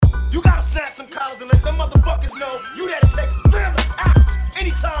You gotta snap some collars and let them motherfuckers know you there to take family out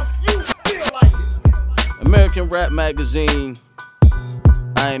anytime you feel like it. American Rap Magazine.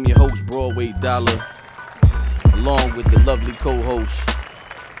 I am your host, Broadway Dollar, along with the lovely co-host,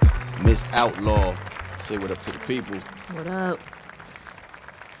 Miss Outlaw. Say what up to the people. What up?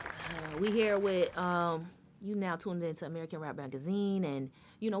 We here with you now tuned into American Rap Magazine, and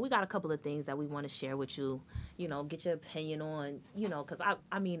we got a couple of things that we want to share with you. Get your opinion on, because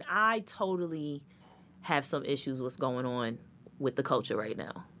I totally have some issues with what's going on with the culture right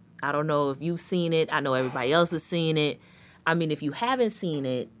now. I don't know if you've seen it. I know everybody else has seen it. I mean, if you haven't seen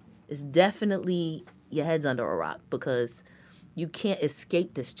it, it's definitely your head's under a rock because you can't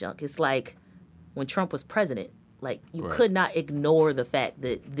escape this junk. It's like when Trump was president. Like, you could not ignore the fact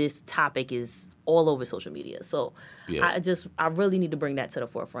that this topic is all over social media. So I really need to bring that to the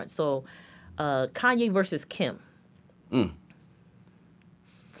forefront. So Kanye versus Kim.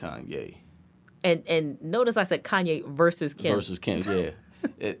 Kanye. And notice I said Kanye versus Kim. Versus Kim, yeah.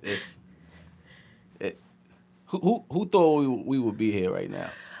 Who thought we would be here right now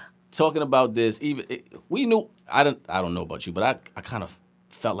talking about this? We knew. I don't know about you, but I kind of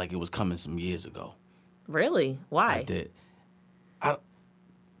felt like it was coming some years ago. Really? Why? I did.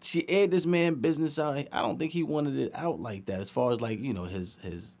 She aired this man business out. I don't think he wanted it out like that. As far as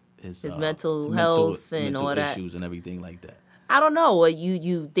his mental health and mental all that issues and everything like that. I don't know.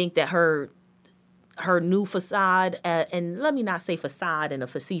 You think that her new facade, and let me not say facade in a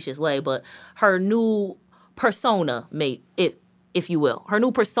facetious way, but her new persona, if you will, her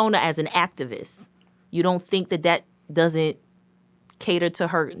new persona as an activist. You don't think that doesn't cater to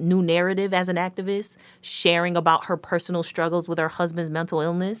her new narrative as an activist, sharing about her personal struggles with her husband's mental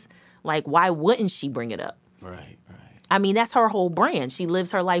illness? Like, why wouldn't she bring it up? Right. I mean, that's her whole brand. She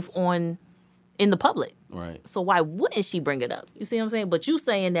lives her life in the public. Right. So why wouldn't she bring it up? You see what I'm saying? But you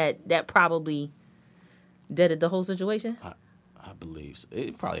saying that probably deaded the whole situation? I believe so. They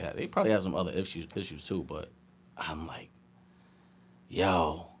probably have some other issues too, but I'm like,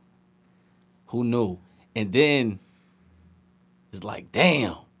 yo, who knew? And then it's like,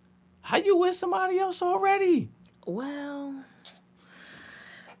 damn, how you with somebody else already? Well,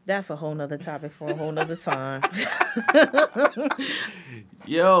 that's a whole nother topic for a whole nother time.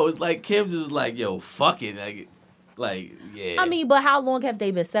 Yo, it's like Kim just like, yo, fuck it. Like, yeah. I mean, but how long have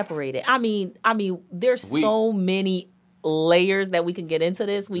they been separated? I mean, there's so many layers that we can get into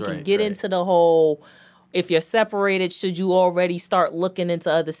this. We can get into the whole, if you're separated, should you already start looking into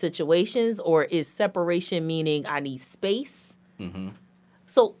other situations? Or is separation meaning I need space? Mm-hmm.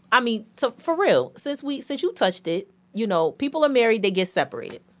 So, for real, since you touched it, people are married, they get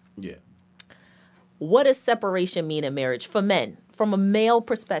separated. Yeah. What does separation mean in marriage for men? From a male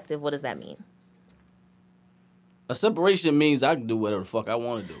perspective, what does that mean? A separation means I can do whatever the fuck I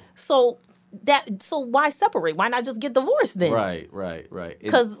want to do. So why separate? Why not just get divorced then? Right.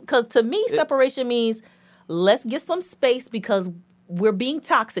 Because to me, separation means let's get some space because we're being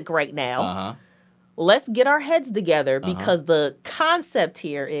toxic right now. Uh-huh. Let's get our heads together because the concept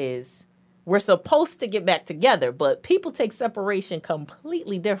here is we're supposed to get back together, but people take separation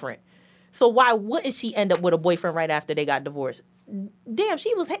completely different. So why wouldn't she end up with a boyfriend right after they got divorced? Damn,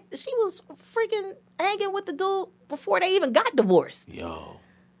 she was freaking hanging with the dude before they even got divorced. Yo,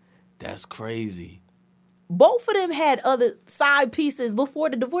 that's crazy. Both of them had other side pieces before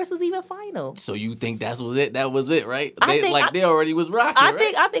the divorce was even final. So you think that was it? That was it, right? They already was rocking.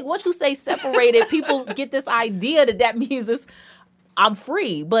 I think once you say separated, people get this idea that means I'm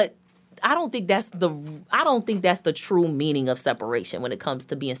free. But I don't think that's the true meaning of separation when it comes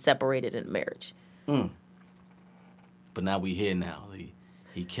to being separated in a marriage. But now we here now.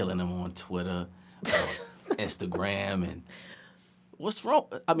 He killing them on Twitter, Instagram, and what's wrong?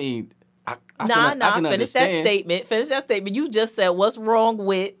 I mean. I can finish that statement. You just said, what's wrong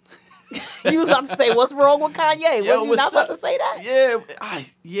with... You was about to say, what's wrong with Kanye? Was you not about to say that?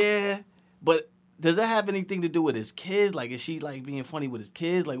 Yeah. But does that have anything to do with his kids? Like, is she, being funny with his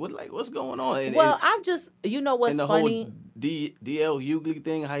kids? What's going on? I'm just... what's and the funny? Whole D.L. Hughley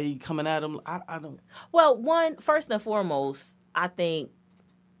thing, how he coming at him, I don't... Well, first and foremost, I think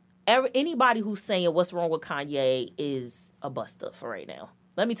anybody who's saying what's wrong with Kanye is a buster for right now.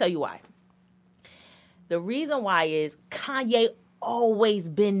 Let me tell you why. The reason why is Kanye always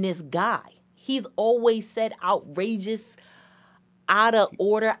been this guy. He's always said outrageous, out of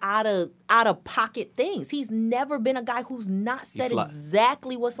order, out of pocket things. He's never been a guy who's not said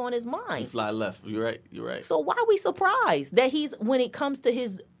exactly what's on his mind. He fly left. You're right. So why are we surprised that when it comes to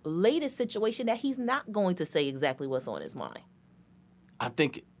his latest situation, that he's not going to say exactly what's on his mind? I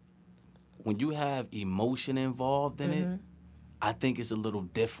think when you have emotion involved in it, I think it's a little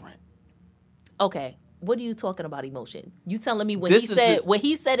different. Okay. What are you talking about emotion? You telling me when This he is said his- when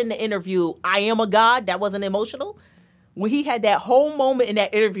he said in the interview, "I am a god," that wasn't emotional? When he had that whole moment in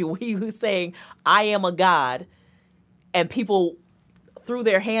that interview where he was saying, "I am a god," and people threw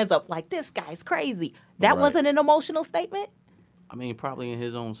their hands up like, "This guy's crazy." That Right. wasn't an emotional statement? I mean, probably in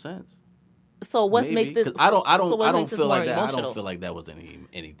his own sense. So what Maybe. makes this 'Cause I don't so what makes this feel more like that. I emotional? don't feel like that was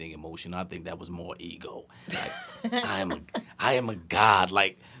anything emotional. I think that was more ego. Like I am a god.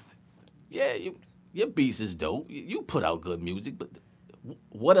 Like, yeah, your beats is dope. You put out good music, but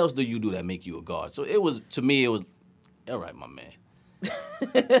what else do you do that make you a god? So it was, to me, it was, all right, my man.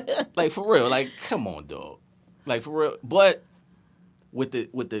 Like, for real. Like, come on, dog. Like, for real. But with the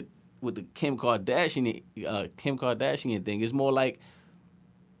Kim Kardashian thing, it's more like,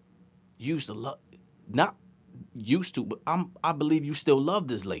 used to love, not used to, but I believe you still love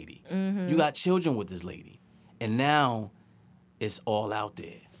this lady. Mm-hmm. You got children with this lady, and now it's all out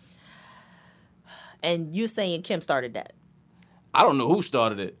there. And you saying Kim started that? I don't know who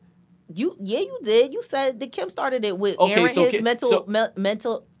started it. You did. You said that Kim started it with Okay, airing so his Kim- mental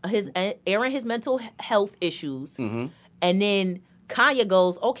so- airing his mental health issues, Mm-hmm. and then Kanye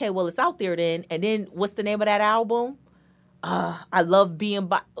goes, "Okay, well it's out there then." And then what's the name of that album? I love being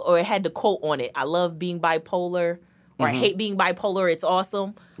or it had the quote on it. I love being bipolar, or I hate being bipolar. It's awesome,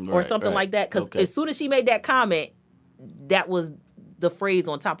 or Mm-hmm. Right, something right. like that. Because Okay. as soon as she made that comment, that was the phrase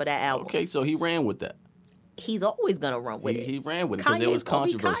on top of that album. Okay, so he ran with that. He's always gonna run with it. He ran with it because there was Kanye's gonna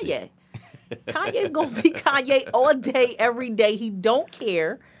be controversy. Kanye. Kanye's gonna be Kanye all day, every day. He don't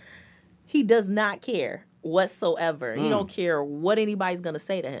care. He does not care whatsoever. He don't care what anybody's gonna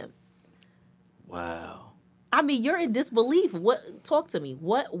say to him. Wow. I mean, you're in disbelief. What? Talk to me.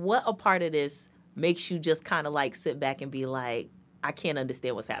 What a part of this makes you just kind of like sit back and be like, I can't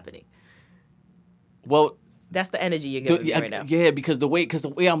understand what's happening. Well, That's the energy you're giving me right now. yeah, because the way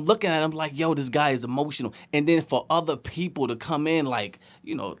I'm looking at it, I'm like, yo, this guy is emotional. And then for other people to come in, like,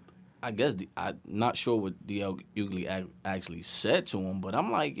 you know, I guess I'm not sure what D.L. Hughley actually said to him, but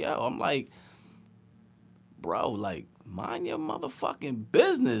I'm like, bro, like, mind your motherfucking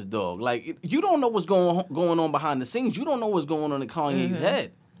business, dog. Like, you don't know what's going on behind the scenes. You don't know what's going on in Kanye's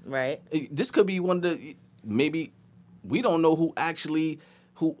head. Right. This could be one of the, maybe we don't know who actually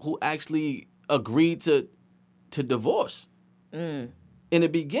agreed to divorce in the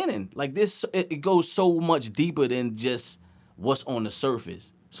beginning. Like, this, it goes so much deeper than just what's on the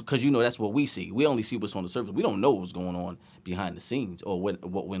surface. So, because, you know, that's what we see. We only see what's on the surface. We don't know what's going on behind the scenes or what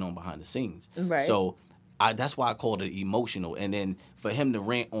went on behind the scenes. Right. So that's why I called it emotional. And then for him to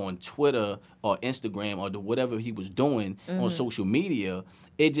rant on Twitter or Instagram or whatever he was doing on social media,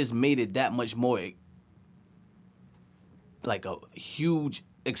 it just made it that much more like a huge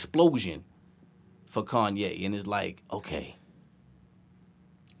explosion for Kanye. And it's like, okay,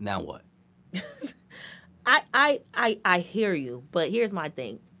 now what? I hear you, but here's my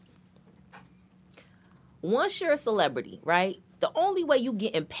thing. Once you're a celebrity, right? The only way you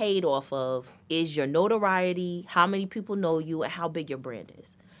getting paid off of is your notoriety, how many people know you, and how big your brand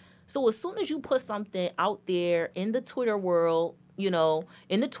is. So as soon as you put something out there in the Twitter world, you know,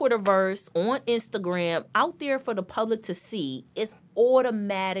 in the Twitterverse, on Instagram, out there for the public to see, it's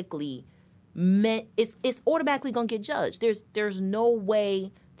automatically it's automatically gonna get judged. There's no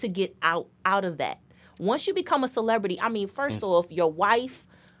way to get out of that. Once you become a celebrity, I mean, first off, your wife,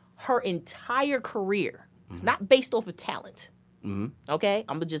 her entire career, it's not based off of talent. Okay?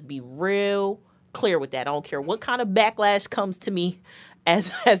 I'm going to just be real clear with that. I don't care what kind of backlash comes to me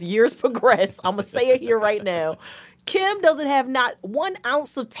as years progress. I'm going to say it here right now. Kim doesn't have not 1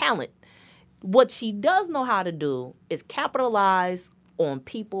 ounce of talent. What she does know how to do is capitalize on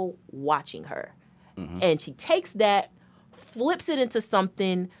people watching her. And she takes that, flips it into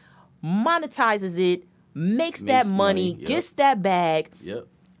something, monetizes it, makes that money, yep. gets that bag. Yep.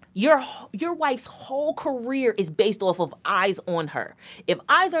 Your wife's whole career is based off of eyes on her. If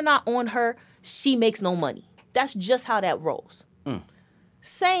eyes are not on her, she makes no money. That's just how that rolls.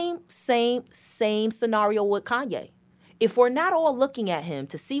 Same scenario with Kanye. If we're not all looking at him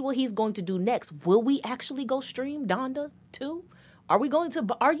to see what he's going to do next, will we actually go stream Donda 2? Are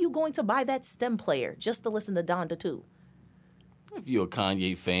you going to buy that STEM player just to listen to Donda 2? If you're a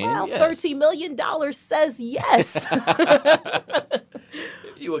Kanye fan, Well, yes. $13 million says yes.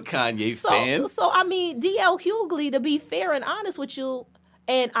 If you're a Kanye fan. So I mean, D.L. Hughley, to be fair and honest with you,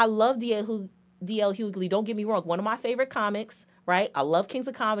 and I love D.L. Hughley, don't get me wrong, one of my favorite comics, right? I love Kings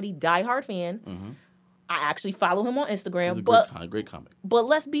of Comedy, diehard fan. I actually follow him on Instagram. It's a great comic. But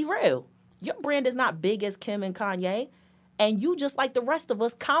let's be real. Your brand is not big as Kim and Kanye, and you just like the rest of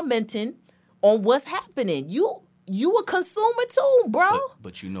us commenting on what's happening. you a consumer too, bro.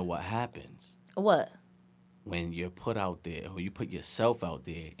 But you know what happens What? when you're put out there, or you put yourself out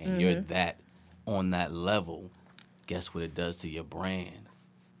there, and Mm-hmm. you're that on that level. Guess what it does to your brand?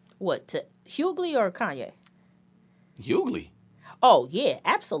 What, to Hughley or Kanye? Hughley, Oh, yeah,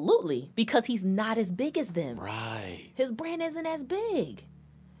 absolutely. Because he's not as big as them. right? His brand isn't as big.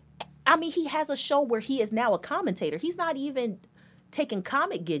 I mean, he has a show where he is now a commentator. He's not even taking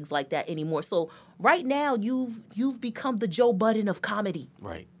comic gigs like that anymore. So right now, you've become the Joe Budden of comedy.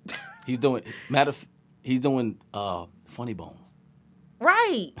 Right. He's doing Funny Bone.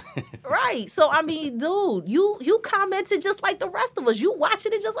 Right. Right. So I mean, dude, you commented just like the rest of us. You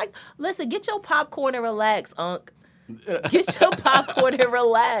watching it just like, listen, get your popcorn and relax, Unc. Get your popcorn and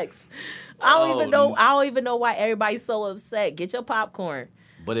relax. I don't even know why everybody's so upset. Get your popcorn.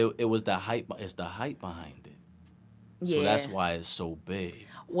 But it was the hype. It's the hype behind it. Yeah. So that's why it's so big.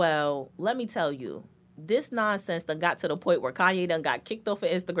 Well, let me tell you, this nonsense done got to the point where Kanye done got kicked off of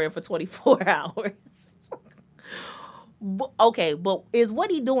Instagram for 24 hours. Okay, but is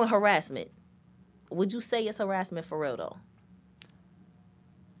what he doing harassment? Would you say it's harassment for real though?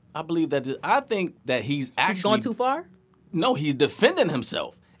 I think that he's actually He's gone too far? No, he's defending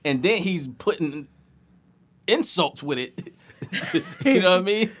himself, and then he's putting insults with it. You know what I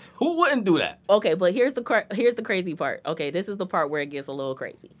mean? Who wouldn't do that? Okay, but here's the crazy part. Okay, this is the part where it gets a little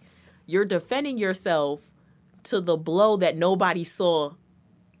crazy. You're defending yourself to the blow that nobody saw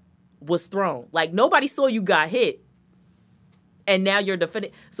was thrown. Like nobody saw you got hit, and now you're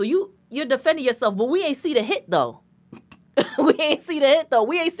defending. So you're defending yourself, but we ain't see the hit though. We ain't see the hit though.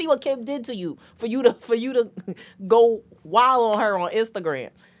 We ain't see what Kim did to you for you to go wild on her on Instagram.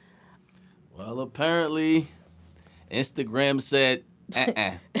 Well, apparently, Instagram said,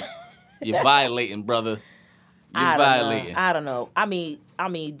 "You're violating, brother. You're violating." I don't know. I mean,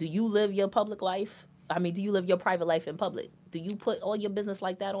 do you live your public life? I mean, do you live your private life in public? Do you put all your business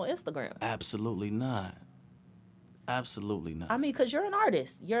like that on Instagram? Absolutely not. Absolutely not. I mean, because you're an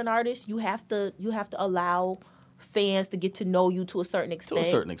artist. You're an artist. You have to allow fans to get to know you to a certain extent. To a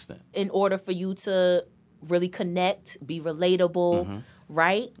certain extent. In order for you to really connect, be relatable,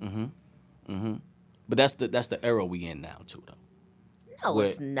 right? But that's the era we in now too, though. No, Where-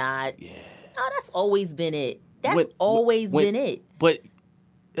 it's not. Yeah. No, that's always been it. That's When- always when- been it. But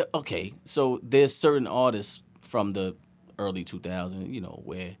okay, so there's certain artists from the early 2000s,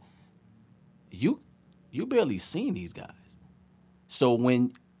 where you barely seen these guys. So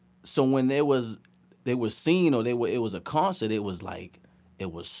when they were seen, or it was a concert, it was like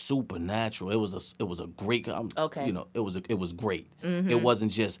it was supernatural. It was a great. Okay. It was great. It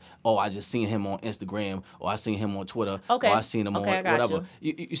wasn't just I just seen him on Instagram, or I seen him on Twitter, Okay. or I seen him on Okay, I got whatever.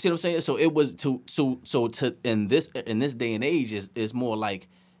 You see what I'm saying? So it was to in this day and age is more like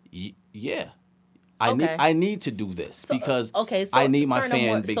yeah. Okay. I need to do this because so I need my certain fan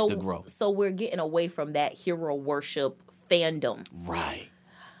more- base so- to grow. So we're getting away from that hero worship fandom. Right.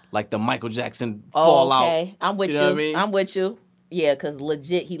 Like the Michael Jackson fallout. Okay, I'm with you. know what I mean? I'm with you. Yeah, because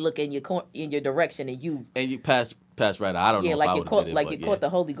legit, he look in your direction, and you And you pass right. I don't know if I like you would have caught did it, like but you yeah. caught the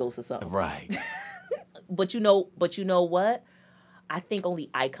Holy Ghost or something. Right. But you know what? I think only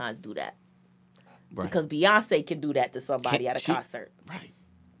icons do that Right. because Beyonce can do that to somebody Can't at a she- concert. Right.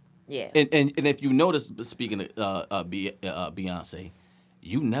 Yeah. And if you notice, speaking of Beyonce,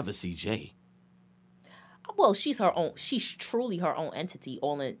 you never see Jay. Well, she's her own. She's truly her own entity,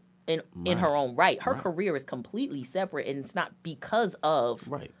 all in her own right. Her career is completely separate, and it's not because of.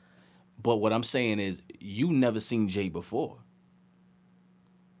 Right. But what I'm saying is, you never seen Jay before,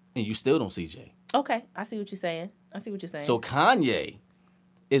 and you still don't see Jay. Okay, I see what you're saying. So Kanye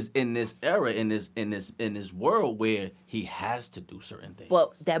is in this era, in this world where he has to do certain things.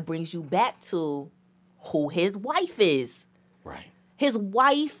 But that brings you back to who his wife is. Right. His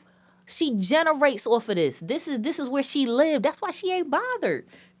wife, she generates off of this. This is where she lived. That's why she ain't bothered.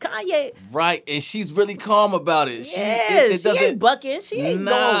 Kanye, Right, and she's really calm about it. she ain't bucking. She ain't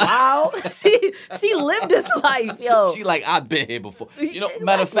Nah. going wild. She lived this life, yo. She like, I've been here before.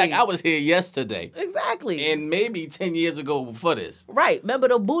 Matter of fact, Exactly. I was here yesterday, Exactly. and maybe 10 years ago before this. Right. Remember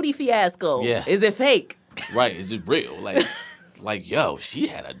the booty fiasco? Yeah. Is it fake? Right? Is it real? Like, yo, she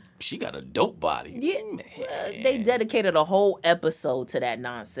got a dope body. Yeah. Man. They dedicated a whole episode to that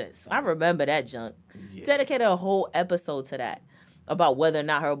nonsense. I remember that junk. Yeah. Dedicated a whole episode to that. About whether or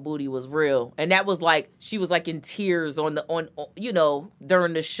not her booty was real. And that was like, she was like in tears on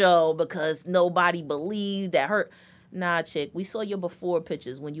during the show because nobody believed that her. Nah, chick, we saw your before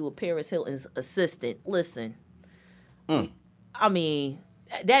pictures when you were Paris Hilton's assistant. Listen, I mean,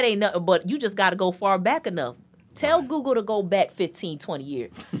 that ain't nothing, but you just got to go far back enough. Tell Google to go back 15, 20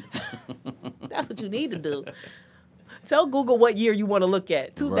 years. That's what you need to do. Tell Google what year you want to look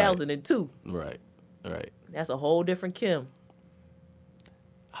at. 2002. Right. That's a whole different Kim.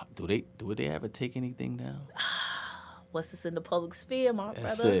 Do they ever take anything down? Once it's in the public sphere, my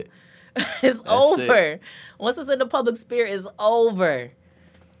That's brother, it. it's over. it. Once it's in the public sphere, it's over.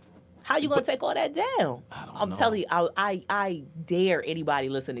 How you gonna take all that down? I'm know. telling you, I dare anybody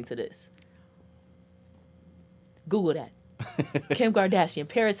listening to this. Google that. Kim Kardashian,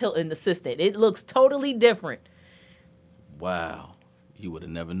 Paris Hilton assistant. It looks totally different. Wow. You would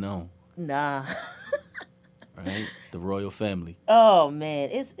have never known. Nah. Right? The royal family. Oh man,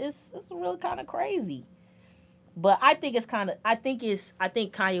 it's really kind of crazy. But I think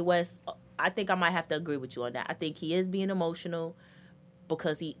Kanye West, I think I might have to agree with you on that. I think he is being emotional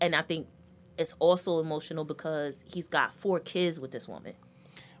because and I think it's also emotional because he's got 4 kids with this woman.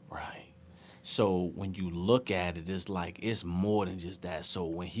 Right. So when you look at it, it's like it's more than just that. So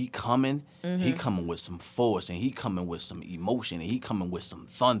when he coming with some force and he coming with some emotion and he coming with some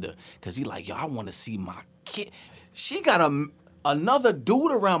thunder because he like, yo, I want to see my kid. She got another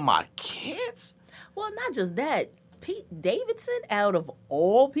dude around my kids? Well, not just that. Pete Davidson, out of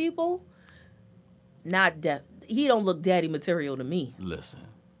all people, he don't look daddy material to me. Listen.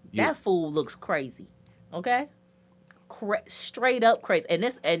 That fool looks crazy. Okay? Straight up crazy. And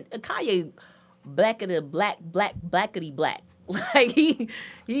Kanye blackity black. Like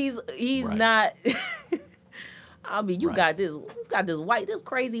he's Right. not I mean, you got this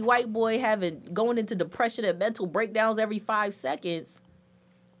crazy white boy going into depression and mental breakdowns every 5 seconds.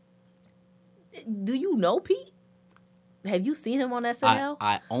 Do you know Pete? Have you seen him on SNL?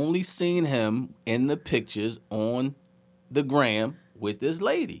 I only seen him in the pictures on the gram with this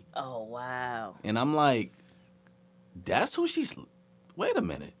lady. Oh, wow. And I'm like, that's who she's... Wait a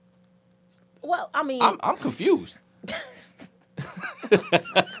minute. Well, I mean... I'm confused.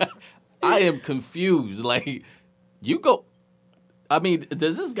 I am confused. Like, you go... I mean,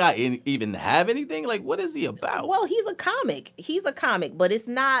 does this guy even have anything? Like, what is he about? Well, he's a comic. But it's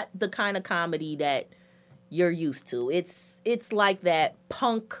not the kind of comedy that you're used to. It's like that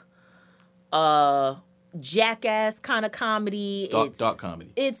punk, jackass kind of comedy. Dark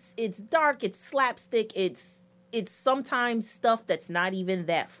comedy. It's dark. It's slapstick. It's sometimes stuff that's not even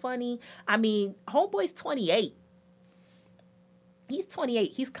that funny. I mean, Homeboy's 28. He's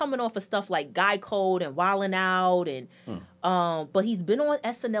 28. He's coming off of stuff like Guy Code and Wildin' Out, and but he's been on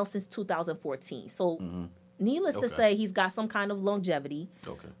SNL since 2014. So, needless to say, he's got some kind of longevity.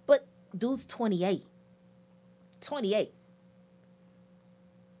 Okay. But dude's 28. 28.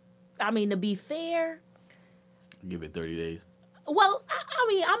 I mean, to be fair, Give it 30 days. well, I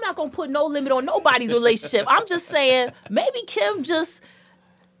mean, I'm not gonna put no limit on nobody's relationship. I'm just saying, maybe Kim just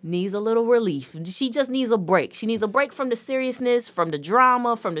needs a little relief. She just needs a break. She needs a break from the seriousness, from the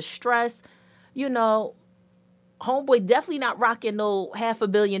drama, from the stress. You know, Homeboy definitely not rocking no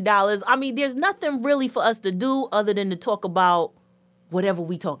 $500 million. I mean, there's nothing really for us to do other than to talk about whatever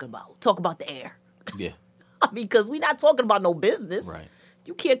we talking about. Talk about the air. Yeah. I mean, because we not talking about no business. Right.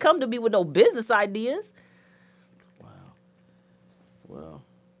 You can't come to me with no business ideas. Wow. Well,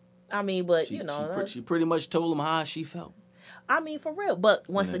 I mean, but, she pretty much told him how she felt. I mean, for real. But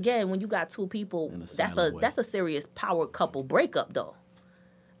once again, when you got 2 people, In a that's silent way. a serious power couple breakup, though.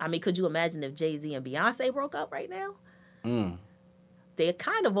 I mean, could you imagine if Jay-Z and Beyonce broke up right now? They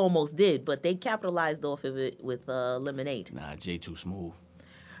kind of almost did, but they capitalized off of it with Lemonade. Nah, Jay too smooth.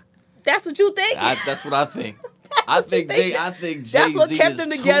 That's what you think? That's what I think. I think Jay-Z That's what kept is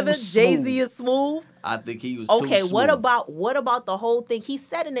them too together. smooth. Jay-Z is smooth. I think he was too Okay, smooth. what about the whole thing? He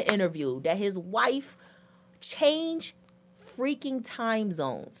said in the interview that his wife changed freaking time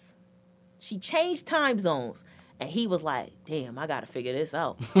zones. She changed time zones. And he was like, damn, I got to figure this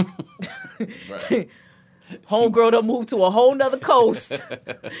out. Right. Homegirl done moved to a whole nother coast.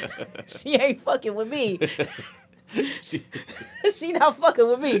 She ain't fucking with me. She not fucking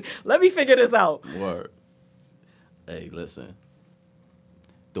with me. Let me figure this out. Word. Hey, listen.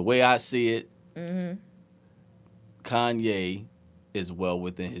 The way I see it, Kanye is well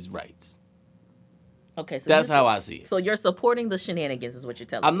within his rights. Okay, so That's how I see it. So you're supporting the shenanigans is what you're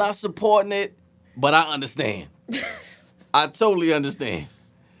telling I'm me. not supporting it, but I understand. I totally understand.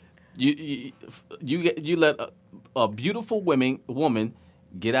 You let a beautiful woman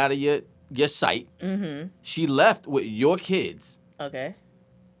get out of your sight. Mm-hmm. She left with your kids. Okay.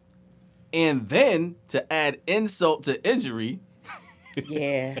 And then to add insult to injury.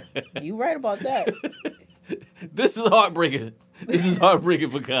 Yeah, you right about that. This is heartbreaking. This is heartbreaking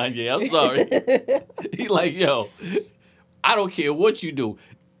for Kanye. I'm sorry. He like, yo, I don't care what you do.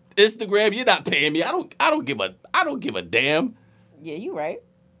 Instagram, you're not paying me. I don't give a damn. Yeah, you right.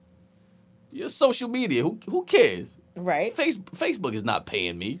 Your social media. Who cares? Right. Facebook is not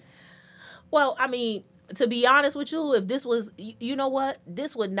paying me. Well, I mean, to be honest with you, if this was, you know what,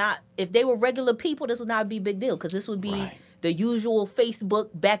 this would not. If they were regular people, this would not be a big deal because this would be Right. the usual Facebook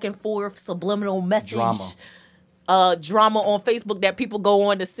back and forth subliminal message. Drama. On Facebook that people go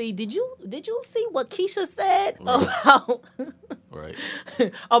on to see. Did you see what Keisha said about Right.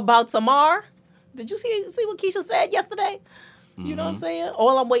 about Tamar? Did you see what Keisha said yesterday? You know what I'm saying?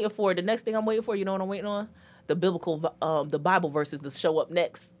 All I'm waiting for, the next thing I'm waiting for, you know what I'm waiting on? The the Bible verses to show up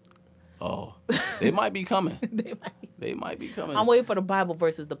next. Oh, they might be coming. They might. They might be coming. I'm waiting for the Bible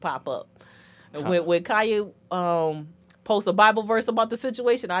verses to pop up. And when Kanye posts a Bible verse about the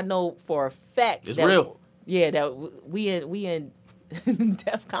situation, I know for a fact It's real. Yeah, that we in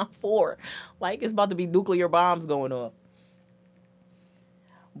DEFCON 4, like it's about to be nuclear bombs going on.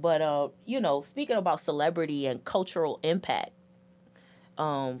 But speaking about celebrity and cultural impact,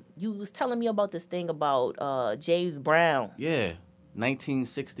 you was telling me about this thing about James Brown. Yeah,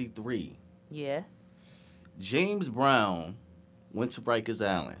 1963. Yeah. James Brown went to Rikers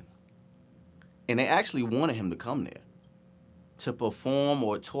Island, and they actually wanted him to come there to perform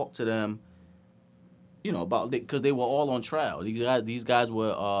or talk to them, about because they were all on trial. These guys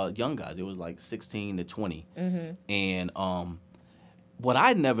were young guys. It was like 16 to 20, and what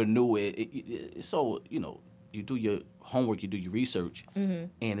I never knew so you do your homework, you do your research, and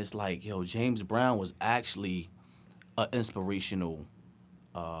it's like James Brown was actually an inspirational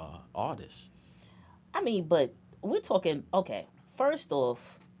artist. I mean, but we're talking. Okay, first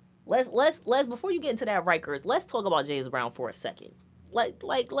off, let's before you get into that Rikers, let's talk about James Brown for a second.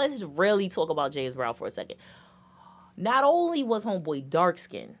 Let's really talk about James Brown for a second. Not only was homeboy dark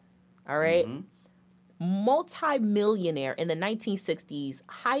skinned, all right, multi-millionaire in the 1960s,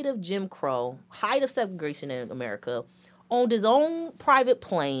 height of Jim Crow, height of segregation in America, owned his own private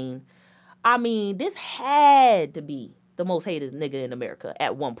plane. I mean, this had to be the most hated nigga in America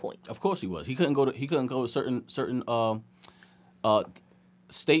at one point. Of course he was. He couldn't go to certain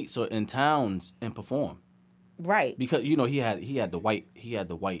states or in towns and perform. Right. Because he had the white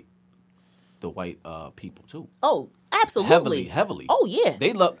people too. Oh, absolutely. Heavily. Oh yeah.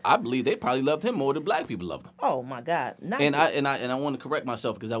 I believe they probably loved him more than black people loved him. Oh my God. I want to correct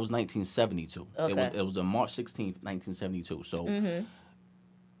myself because that was 1972. Okay. It was on March 16th, 1972. So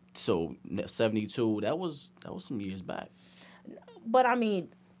so 72, that was some years back. But I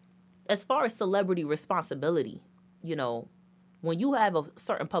mean, as far as celebrity responsibility, when you have a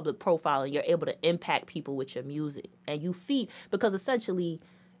certain public profile and you're able to impact people with your music and you feed, because essentially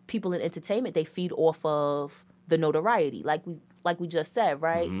people in entertainment, they feed off of the notoriety, like we just said,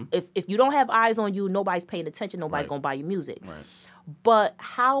 right? If you don't have eyes on you, nobody's paying attention, nobody's gonna buy your music. Right. But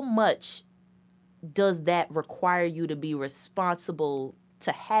how much does that require you to be responsible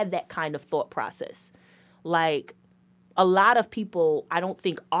to have that kind of thought process? Like, a lot of people, I don't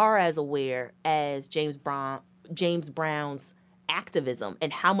think, are as aware as James Brown's activism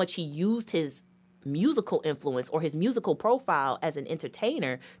and how much he used his musical influence or his musical profile as an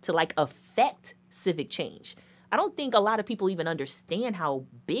entertainer to affect civic change. I don't think a lot of people even understand how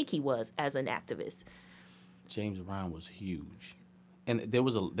big he was as an activist. James Brown was huge, and there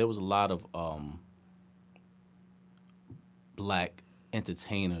was a lot of black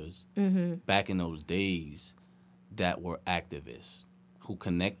entertainers back in those days that were activists who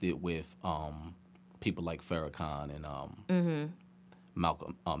connected with people like Farrakhan and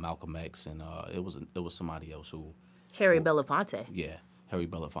Malcolm X, and it was somebody else who Harry Belafonte. Yeah, Harry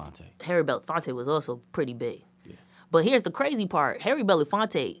Belafonte. Harry Belafonte was also pretty big. Yeah. But here's the crazy part. Harry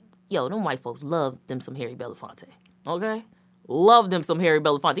Belafonte, them white folks love them some Harry Belafonte. Okay? Love them some Harry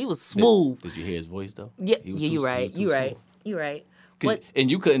Belafonte. He was smooth. Did you hear his voice though? Yeah, He was you're too- right. he was too You're smooth. right. You're right. And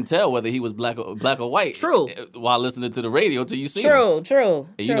you couldn't tell whether he was black or white. True. While listening to the radio till you see him. True.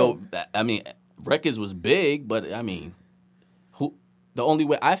 And I mean, Records was big, but I mean,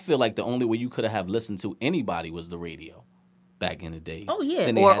 I feel like the only way you could have listened to anybody was the radio back in the days. Oh yeah,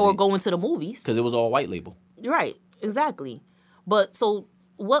 Then or going to the movies. because it was all white label. Right, exactly. But so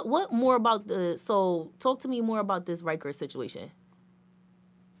what more about talk to me more about this Rikers situation.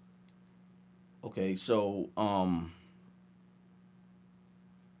 Okay, so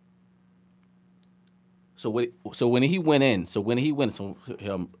when he went in,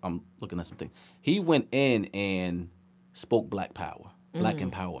 here I'm looking at something. He went in and spoke black power, black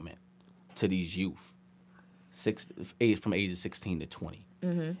empowerment to these youth, from ages 16 to 20.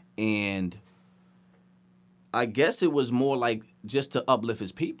 And I guess it was more like just to uplift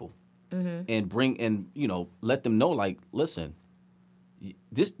his people and bring and let them know, like, listen,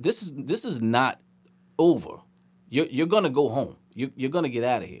 this is not over. You're gonna go home. You're gonna get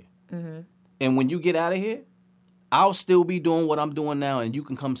out of here. And when you get out of here, I'll still be doing what I'm doing now, and you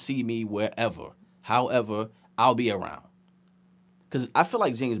can come see me wherever. However, I'll be around. Because I feel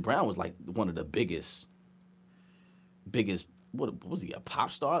like James Brown was like one of the biggest, what was he, a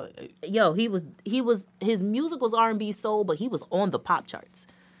pop star? Yo, his music was R&B soul, but he was on the pop charts.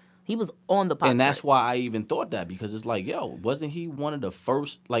 He was on the pop charts. And that's why I even thought that, because it's like, yo, wasn't he one of the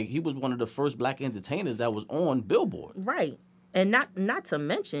first, like he was one of the first black entertainers that was on Billboard. Right. And not to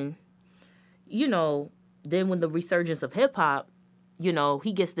mention, you know, then when the resurgence of hip hop, you know,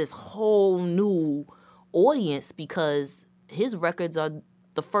 he gets this whole new audience because his records are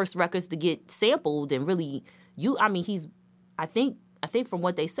the first records to get sampled and really I think from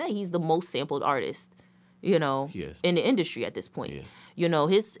what they say, he's the most sampled artist, you know, in the industry at this point. Yeah. You know,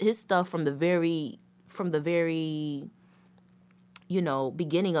 his stuff from the very, you know,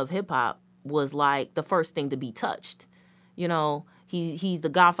 beginning of hip hop was like the first thing to be touched. You know, he's the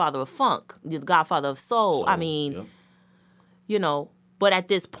godfather of funk, the godfather of soul. I mean, you know, but at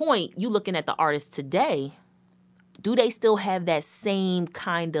this point, you looking at the artists today, do they still have that same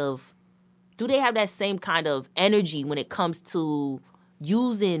kind of energy when it comes to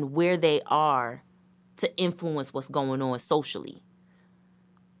using where they are to influence what's going on socially?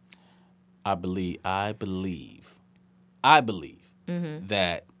 I believe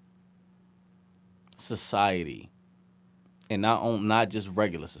that society, and not just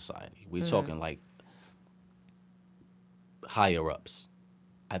regular society, we're talking like higher ups,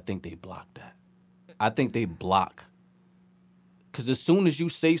 I think they block that. I think they block, because as soon as you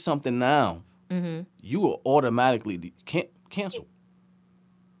say something now, you will automatically cancel.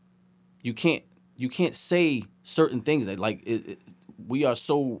 You can't say certain things that we are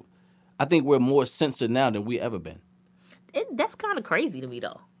so. I think we're more censored now than we ever been. That's kind of crazy to me,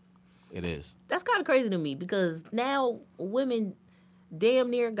 though. It is. That's kind of crazy to me, because now women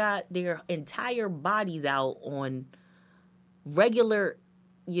damn near got their entire bodies out on regular,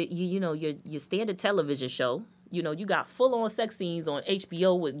 you know, your standard television show. You know, you got full-on sex scenes on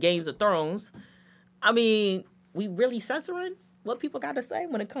HBO with Games of Thrones. I mean, we really censoring what people got to say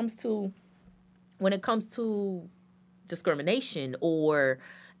when it comes to discrimination or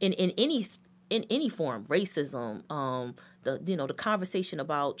in any form, racism, the conversation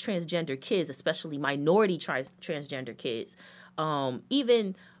about transgender kids, especially minority transgender kids.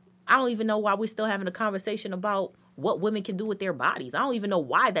 Even I don't even know why we're still having a conversation about what women can do with their bodies. I don't even know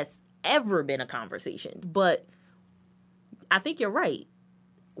why that's ever been a conversation. But I think you're right.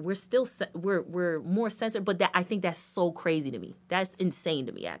 We're still we're more censored, but I think that's so crazy to me. That's insane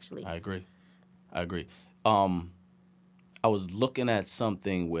to me, actually. I agree. I was looking at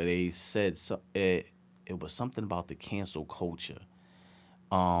something where they said it was something about the cancel culture.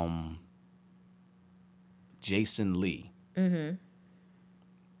 Jason Lee. Mm-hmm.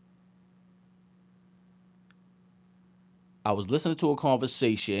 I was listening to a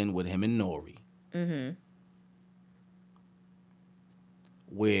conversation with him and Nori. Mm-hmm.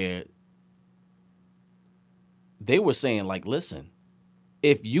 Where they were saying, like, listen,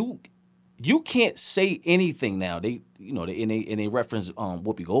 if you can't say anything now. They reference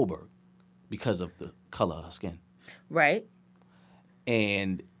Whoopi Goldberg because of the color of her skin. Right.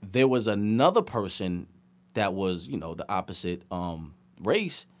 And there was another person that was, the opposite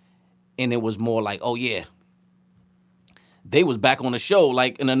race, and it was more like, oh yeah, they was back on the show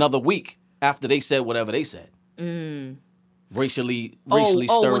like in another week after they said whatever they said. Mm. Racially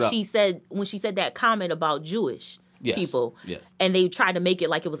stirred up. When she said that comment about Jewish people. Yes. And they tried to make it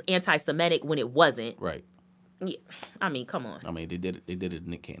like it was anti-Semitic when it wasn't. Right. Yeah. I mean, come on. I mean, they did it to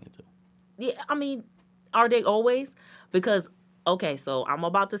Nick Cannon too. Yeah, I mean, are they always? Because, okay, so I'm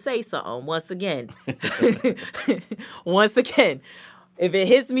about to say something once again. Once again, if it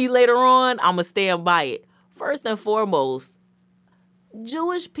hits me later on, I'm going to stand by it. First and foremost,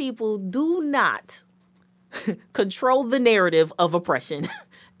 Jewish people do not control the narrative of oppression.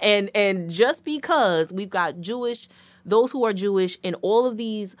 And just because we've got those who are Jewish in all of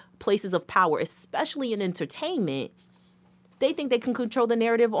these places of power, especially in entertainment, they think they can control the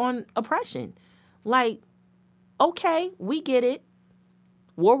narrative on oppression. Like, okay, we get it.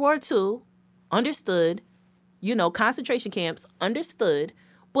 World War II, understood. Concentration camps, understood.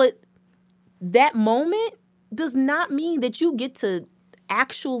 But that moment does not mean that you get to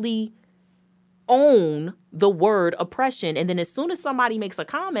actually own the word oppression. And then as soon as somebody makes a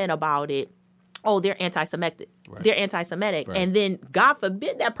comment about it, oh, they're anti-Semitic. Right. They're anti-Semitic. Right. And then, God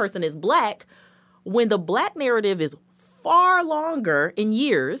forbid, that person is black, when the black narrative is far longer in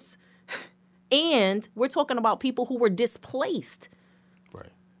years, and we're talking about people who were displaced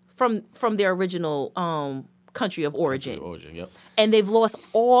from their original country of origin. Yep. And they've lost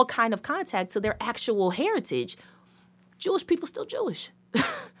all kind of contact to their actual heritage. Jewish people still Jewish.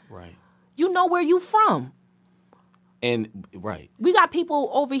 Right. You know where you from. And right. We got people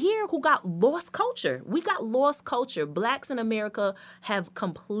over here who got lost culture. We got lost culture. Blacks in America have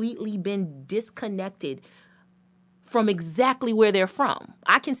completely been disconnected from exactly where they're from.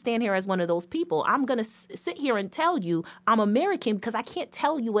 I can stand here as one of those people. I'm going to sit here and tell you I'm American because I can't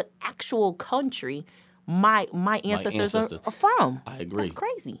tell you what actual country my ancestors are from. I agree. That's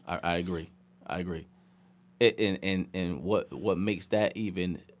crazy. I agree. And what makes that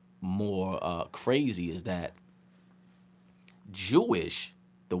even more crazy is that Jewish,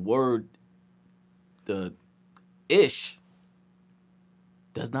 the word, the ish,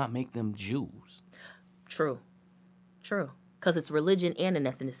 does not make them Jews. True. Because it's religion and an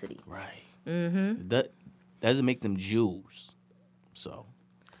ethnicity. Right. Mm-hmm. That doesn't make them Jews. So.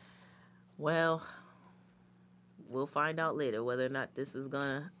 Well, we'll find out later whether or not this is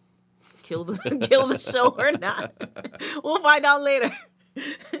gonna kill the show or not. We'll find out later.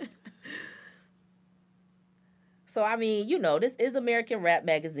 So I mean, this is American Rap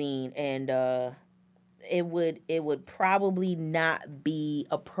Magazine, and it would probably not be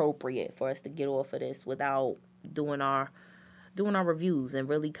appropriate for us to get off of this without doing our reviews and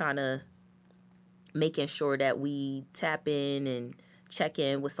really kind of making sure that we tap in and check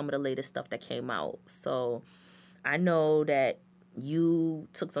in with some of the latest stuff that came out. So I know that you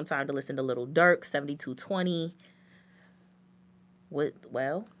took some time to listen to Lil Durk, 7220. Lil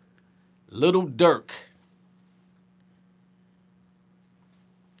Durk,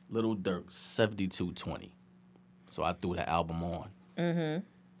 7220. So I threw the album on. Mm-hmm.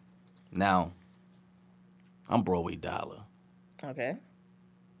 Now, I'm Broadway Dollar. Okay.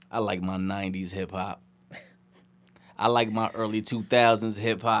 I like my 90s hip hop. I like my early 2000s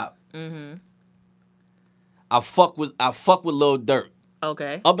hip hop. Mm-hmm. I fuck with Lil Durk.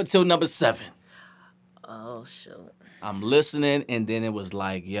 Okay. Up until number 7. Oh shoot. I'm listening, and then it was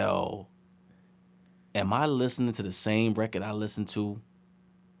like, yo, am I listening to the same record I listened to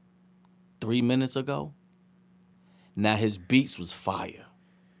 3 minutes ago? Now his beats was fire.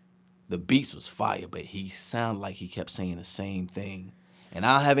 The beats was fire, but he sounded like he kept saying the same thing. And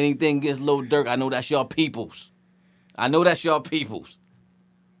I don't have anything against Lil Durk. I know that's your peoples.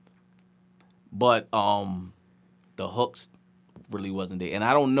 But the hooks really wasn't there. And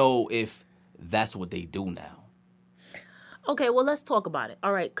I don't know if that's what they do now. Okay, well, let's talk about it.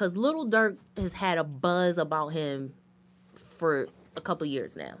 All right, because Lil Durk has had a buzz about him for a couple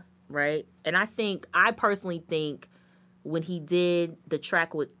years now, right? And I personally think when he did the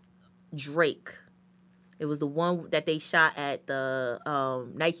track with Drake, it was the one that they shot at the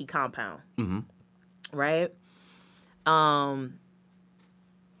Nike compound, mm-hmm. right?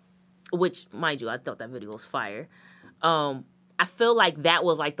 Which, mind you, I thought that video was fire. I feel like that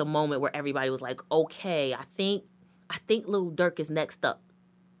was like the moment where everybody was like, okay, I think Lil Durk is next up,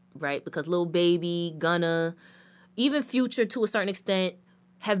 right? Because Lil Baby, Gunna, even Future to a certain extent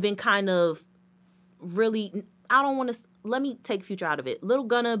have been kind of really, let me take Future out of it. Lil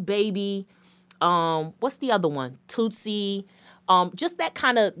Gunna, Baby, what's the other one? Tootsie, just that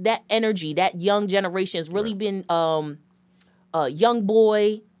kind of, that energy, that young generation has really been, Young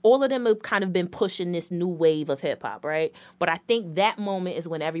Boy, all of them have kind of been pushing this new wave of hip hop, right? But I think that moment is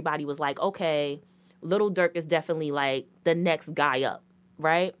when everybody was like, okay, Lil Durk is definitely like the next guy up,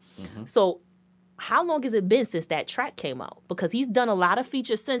 right? Mm-hmm. So how long has it been since that track came out? Because he's done a lot of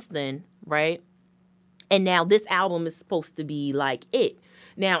features since then, right? And now this album is supposed to be like it.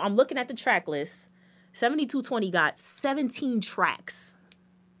 Now, I'm looking at the track list. 7220 got 17 tracks.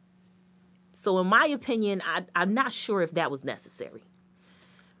 So in my opinion, I'm not sure if that was necessary.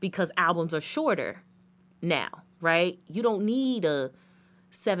 Because albums are shorter now, right? You don't need a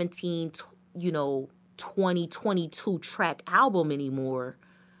 17, 20, 22 track album anymore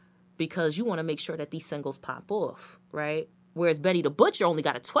because you want to make sure that these singles pop off, right? Whereas Benny the Butcher only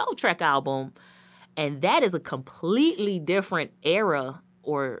got a 12 track album, and that is a completely different era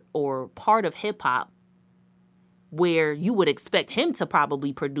or part of hip hop where you would expect him to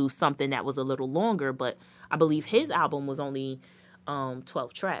probably produce something that was a little longer, but I believe his album was only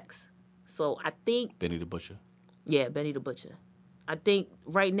 12 tracks. So I think Benny the Butcher. Yeah, Benny the Butcher. I think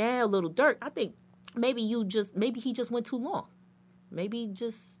right now, Lil Durk, I think maybe he just went too long. Maybe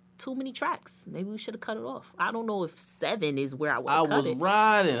just too many tracks. Maybe we should have cut it off. I don't know if 7 is where I would cut it.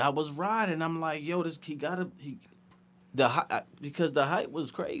 I was riding. I'm like, yo, because the hype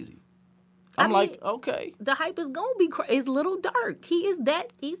was crazy. I'm like, okay. The hype is gonna be crazy. It's Lil Durk. He's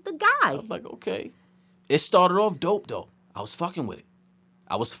the guy. I'm like, okay. It started off dope though. I was fucking with it.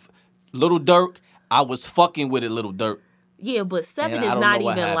 Lil Durk, I was fucking with it, Little Dirk. Yeah, but 7 And I is don't not know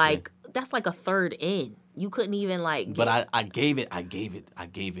what even happened. like, that's like a third in. You couldn't even like. But get- I gave it.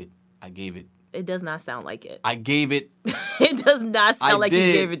 It does not sound like it. I gave it. It does not sound I like you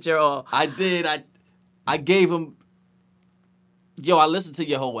did. gave it your all. I did. I gave him. Yo, I listened to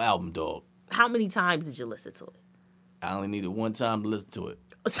your whole album, dog. How many times did you listen to it? I only needed one time to listen to it.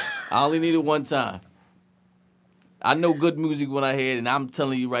 I only needed one time. I know good music when I hear it, and I'm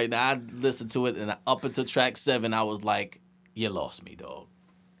telling you right now, I listened to it, and up until track 7, I was like, you lost me, dog.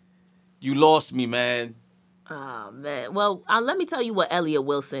 You lost me, man. Oh, man. Well, let me tell you what Elliot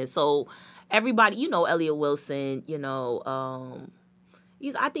Wilson. So everybody, you know Elliot Wilson,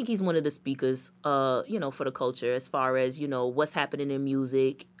 I think he's one of the speakers, for the culture as far as, what's happening in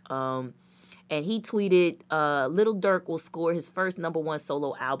music. And he tweeted, Little Durk will score his first #1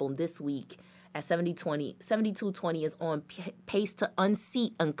 solo album this week at 7220 is on pace to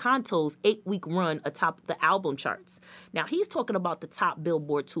unseat Encanto's 8-week run atop the album charts. Now, he's talking about the top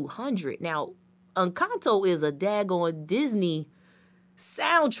Billboard 200. Now, Encanto is a daggone Disney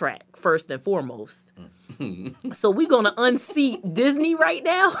soundtrack, first and foremost. So we gonna unseat Disney right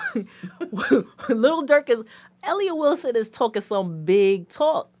now? Lil Durk Elliot Wilson is talking some big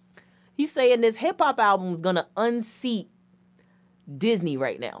talk. He's saying this hip-hop album is gonna unseat Disney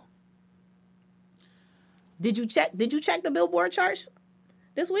right now. Did you check the Billboard charts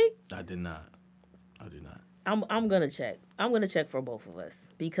this week? I did not. I'm gonna check. I'm gonna check for both of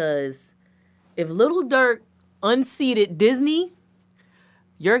us because if Little Durk unseated Disney,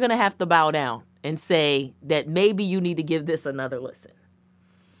 you're gonna have to bow down and say that maybe you need to give this another listen.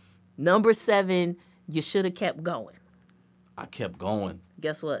 #7, you should have kept going. I kept going.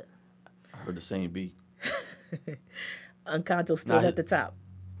 Guess what? I heard the same beat. Encanto's still at the top.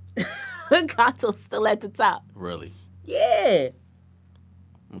 Encanto's still at the top. Really? Yeah.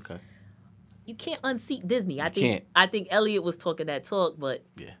 Okay. You can't unseat Disney. I can't. think Elliot was talking that talk, but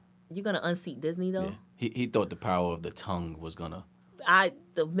Yeah. you're gonna unseat Disney though? Yeah. He thought the power of the tongue was gonna.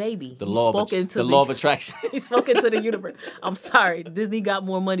 Maybe. The law of attraction. He's spoken to the universe. I'm sorry. Disney got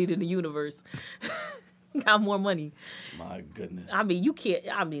more money than the universe. Got more money. My goodness. I mean, you can't.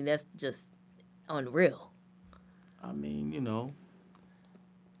 I mean, that's just unreal. I mean,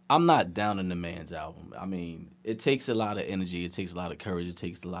 I'm not down in the man's album. I mean, it takes a lot of energy. It takes a lot of courage. It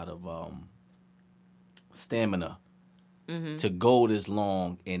takes a lot of stamina to go this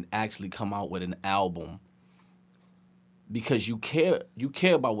long and actually come out with an album because you care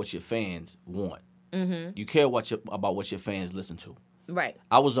about what your fans want. Mm-hmm. You care about what your fans listen to. Right.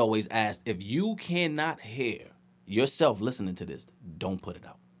 I was always asked, if you cannot hear yourself listening to this, don't put it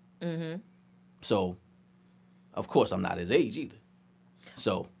out. Mm-hmm. So, of course, I'm not his age either.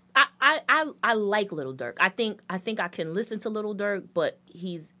 So I like Little Durk. I think I can listen to Little Durk, but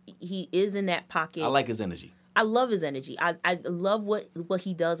he is in that pocket. I like his energy. I love his energy. I love what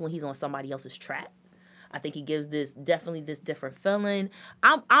he does when he's on somebody else's track. I think he gives this different feeling.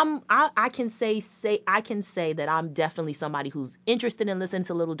 I can say that I'm definitely somebody who's interested in listening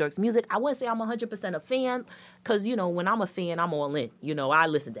to Little Durk's music. I wouldn't say I'm 100% a fan because when I'm a fan, I'm all in. I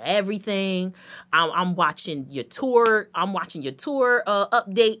listen to everything. I'm watching your tour. I'm watching your tour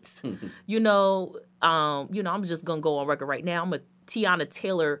updates. I'm just gonna go on record right now. I'm a Tiana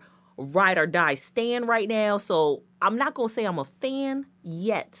Taylor ride or die stan right now, so I'm not gonna say I'm a fan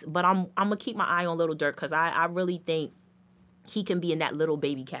yet, but I'm gonna keep my eye on Little Durk because I really think he can be in that little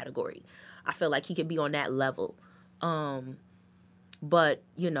baby category. I feel like he can be on that level. But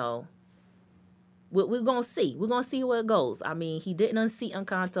we're gonna see. We're gonna see where it goes. I mean, he didn't unseat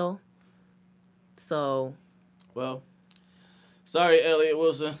Encanto, so. Well, sorry, Elliot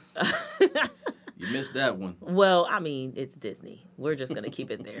Wilson. You missed that one. Well, I mean, it's Disney. We're just gonna keep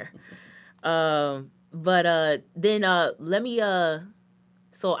it there. But then let me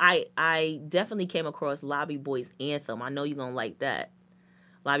so I definitely came across Lobby Boys Anthem. I know you're gonna like that.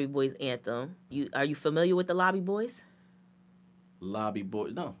 Lobby Boys Anthem. Are you familiar with the Lobby Boys? Lobby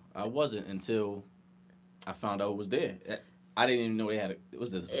Boys? No, I wasn't until I found out it was there. I didn't even know they had it.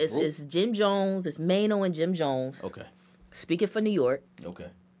 Was this? It's Jim Jones. It's Mano and Jim Jones. Okay. Speaking for New York. Okay.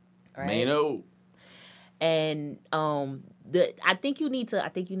 All right. Mano. And I think you need to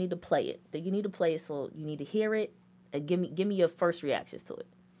play it. I think you need to play it, so you need to hear it and give me your first reactions to it.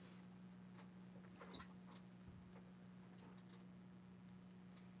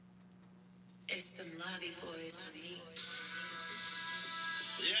 It's the Lobby Boys for me.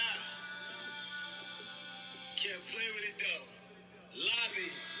 Yeah. Can't play with it though.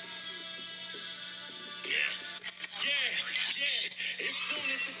 Lobby. Yeah. As soon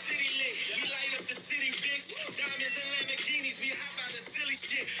as the city lit, we light up the city, bitch. Diamonds and Lamborghinis, we hop out of silly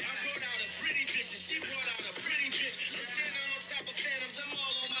shit. I brought out a pretty bitch and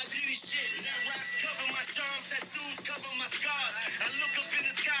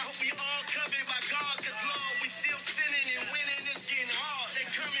all covered by God, 'cause Lord, we still sinning and winning is getting hard. They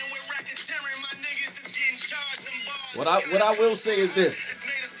coming with racketeering, my niggas is getting charged. Them bars. What I will say is this. It's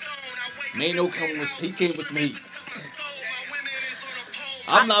made of stone. I wake Mano up come in with the he house. came with some heat. So my women is on a pole.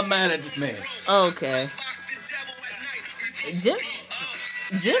 I'm not mad at this man. Okay. Box the devil at night. We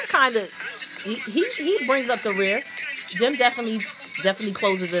Jim kind of he brings up the rear. Jim definitely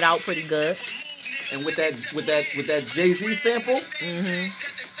closes it out pretty good. And with that Jay-Z sample,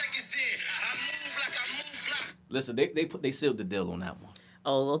 listen, they sealed the deal on that one.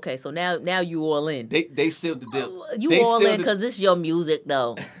 Oh, okay. So now you all in. They sealed the deal. You They all sealed in because this is your music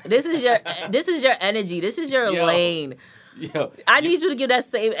though. This is your energy. This is your Yo. lane. Yo, I need you to give that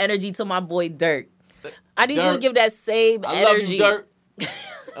same energy to my boy Dirk. I need you to Dirk, give that same I love energy. you, Dirk.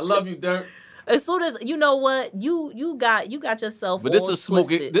 I love you, Dirk. As soon as you know what you got yourself. But this all is smoking.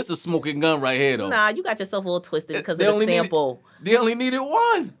 twisted. This is smoking gun right here, though. Nah, you got yourself all twisted because They of the only needed- sample. They only needed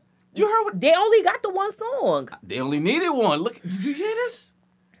one. You heard what? They only got the one song. They only needed one. Look, did you hear this?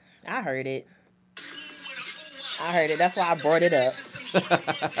 I heard it. That's why I brought it up.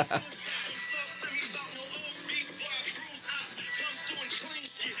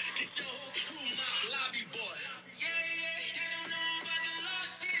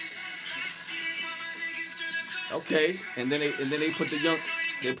 Okay, and then they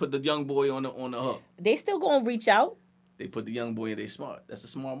put the young boy on the hook. They still gonna reach out. They put the young boy in. They smart. That's a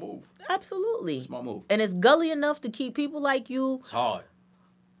smart move. Absolutely. Smart move. And it's gully enough to keep people like you It's hard.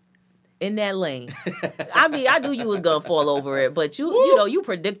 in that lane. I mean, I knew you was gonna fall over it, but you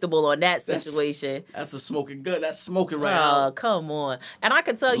predictable on that That's- situation. That's a smoking gun. That's smoking right Oh, now. come on. And I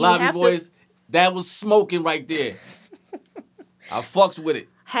can tell you Lobby half boys, that was smoking right there. I fucks with it.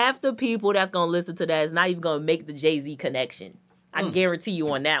 half the people that's gonna listen to that is not even gonna make the Jay-Z connection. I guarantee you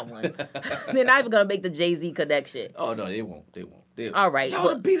on that one. They're not even gonna make the Jay-Z connection. Oh no, they won't. All right, Yo,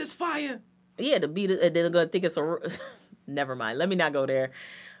 but- the beat is fire. Yeah, the beat. They're gonna think it's a. Never mind. Let me not go there.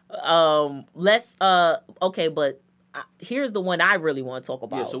 Let's. Okay, but here's the one I really want to talk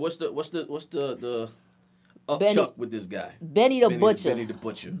about. Yeah. So what's the Benny- upchuck with this guy? Benny the Butcher. Benny the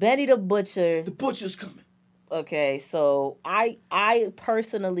Butcher. Benny the Butcher. The butcher's coming. Okay, so I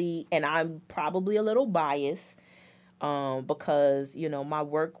personally, and I'm probably a little biased, because my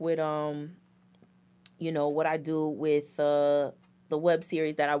work with what I do with the web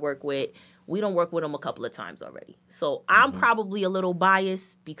series that I work with, we don't work with them a couple of times already. So I'm probably a little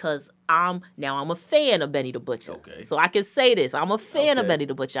biased because I'm a fan of Benny the Butcher. Okay. So I can say this. I'm a fan of Okay. Benny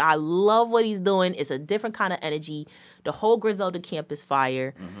the Butcher. I love what he's doing. It's a different kind of energy. The whole Griselda camp is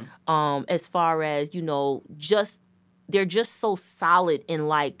fire. As far as, they're just so solid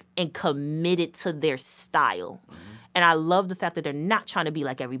and committed to their style. And I love the fact that they're not trying to be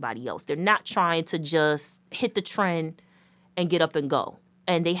like everybody else. They're not trying to just hit the trend and get up and go.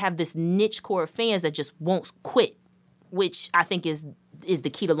 And they have this niche core of fans that just won't quit, which I think is the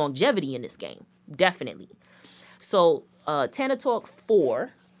key to longevity in this game. Definitely. So, Tana Talk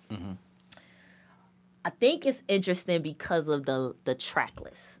 4, I think it's interesting because of the track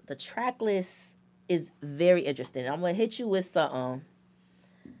list. The track list is very interesting. I'm going to hit you with something.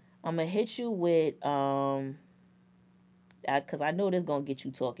 I'm going to hit you with, because I know this is going to get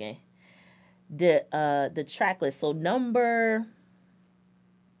you talking. The track list. So number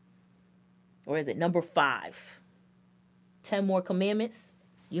 5. 10 More Commandments.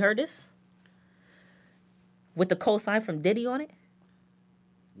 You heard this? With the cosign from Diddy on it?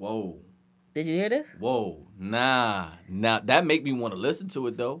 Whoa. Did you hear this? Whoa. Nah. Now that make me want to listen to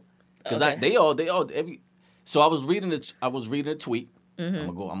it though. Cause Okay. they all so I was reading a tweet.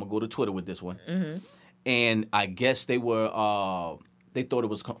 I'm gonna go to Twitter with this one. And I guess they were they thought it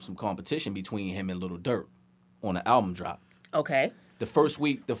was some competition between him and Lil Durk on the album drop. Okay. The first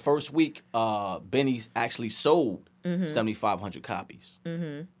week, Benny's actually sold 7,500 copies,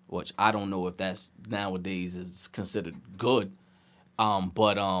 which I don't know if that's nowadays is considered good.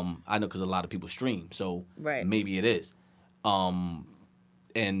 But I know because a lot of people stream, so Right. maybe it is. And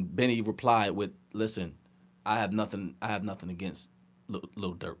Benny replied with, "Listen, I have nothing against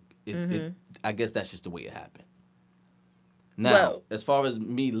Lil Durk. I guess that's just the way it happened." Now, Well- as far as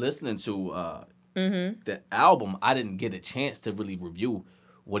me listening to the album, I didn't get a chance to really review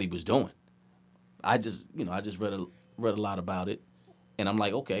what he was doing. I just read a lot about it, and I'm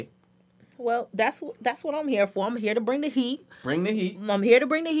like, okay, Well, that's what I'm here for. I'm here to bring the heat. bring the heat. I'm here to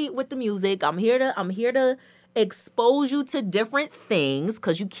bring the heat with the music. I'm here to expose you to different things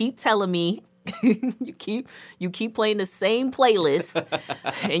because you keep telling me you keep playing the same playlist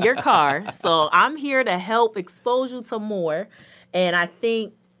in your car. So I'm here to help expose you to more. And I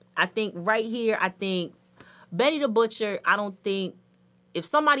think right here, Benny the Butcher, I don't think if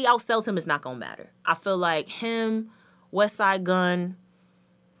somebody outsells him, it's not gonna matter. I feel like him, West Side Gun,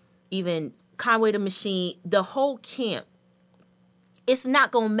 even Conway the Machine, the whole camp, it's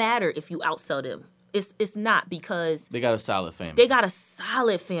not gonna matter if you outsell them. It's not, because They got a solid fan. they got a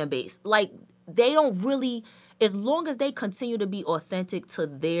solid fan base. Like, they don't really, as long as they continue to be authentic to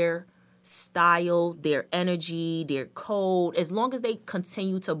their style, their energy, their code, as long as they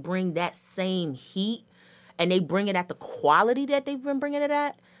continue to bring that same heat and they bring it at the quality that they've been bringing it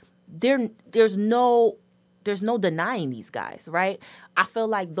at, there's no denying these guys, right? I feel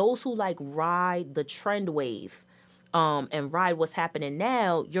like those who like ride the trend wave and ride what's happening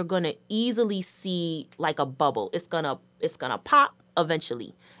now, you're gonna easily see like a bubble. It's gonna pop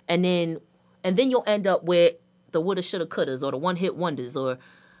eventually, and then you'll end up with the woulda, shoulda, couldas, or the one hit wonders, or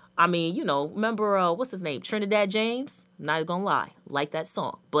I mean, remember what's his name, Trinidad James? Not gonna lie, like that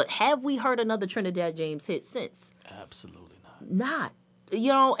song, but have we heard another Trinidad James hit since? Absolutely not.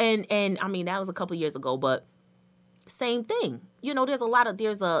 Not, and I mean that was a couple years ago, but same thing.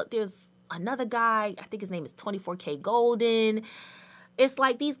 There's another guy, I think his name is 24K Golden. It's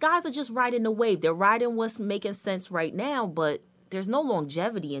like these guys are just riding the wave. They're riding what's making sense right now, but there's no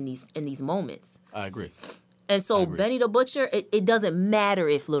longevity in these moments. I agree. And so Benny the Butcher, it doesn't matter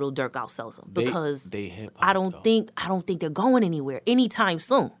if Little Dirk outsells him, because they hip hop. I don't think they're going anywhere anytime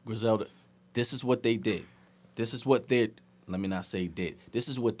soon. Griselda, this is what they did. This is what they're. Let me not say did. This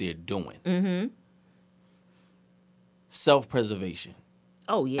is what they're doing. Mm-hmm. Self-preservation.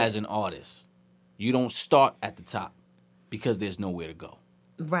 Oh yeah. As an artist, you don't start at the top because there's nowhere to go.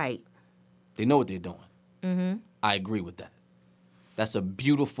 Right. They know what they're doing. Mm-hmm. I agree with that. That's a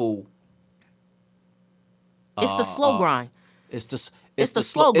beautiful. It's the slow grind. It's the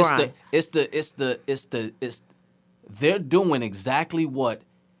slow grind. They're doing exactly what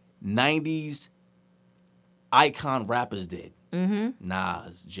 90s icon rappers did. Mm-hmm.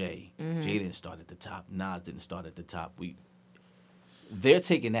 Nas, Jay. Mm-hmm. Jay didn't start at the top. Nas didn't start at the top. They're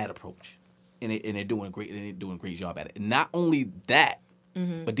taking that approach, and they're doing a great job at it. And not only that,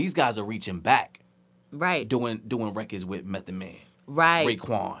 but these guys are reaching back, right? Doing records with Method Man, right?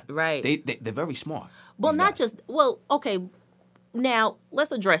 Raekwon, right? They're very smart. Well, not just okay. Now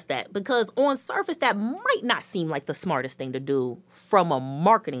let's address that, because on surface that might not seem like the smartest thing to do from a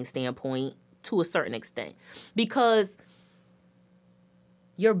marketing standpoint to a certain extent, because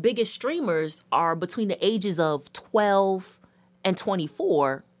your biggest streamers are between the ages of 12 and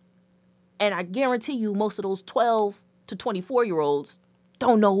 24, and I guarantee you most of those 12 to 24-year-olds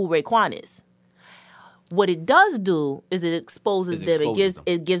don't know who Raekwon is. What it does do is it exposes them.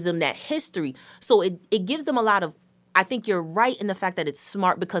 It gives them that history. So it gives them a lot of, I think you're right in the fact that it's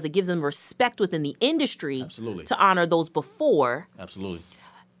smart, because it gives them respect within the industry. Absolutely. To honor those before. Absolutely.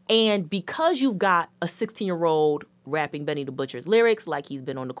 And because you've got a 16-year-old rapping Benny the Butcher's lyrics, like he's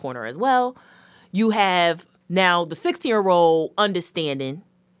been on the corner as well, you have now the 16-year-old understanding,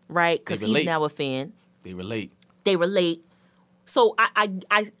 right? Because he's now a fan. They relate. So I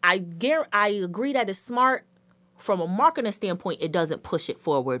agree that it's smart. From a marketing standpoint, it doesn't push it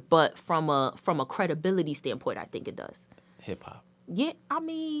forward, but from a credibility standpoint, I think it does. Hip hop. Yeah, I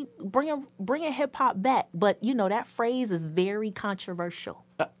mean, bringing hip hop back, but that phrase is very controversial.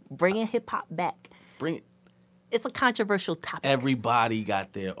 Bringing hip hop back. Bring it. It's a controversial topic. Everybody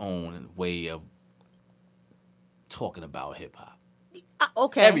got their own way of talking about hip hop.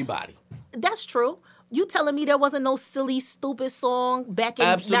 Okay. Everybody. That's true. You telling me there wasn't no silly, stupid song back in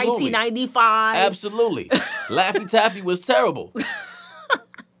Absolutely. 1995? Absolutely. Laffy Taffy was terrible.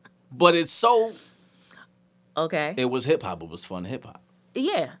 But it's so... Okay. It was hip-hop. It was fun hip-hop.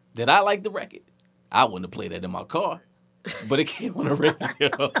 Yeah. Did I like the record? I wouldn't have played that in my car. But it came on the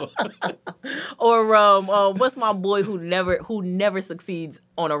radio. Or what's my boy who never succeeds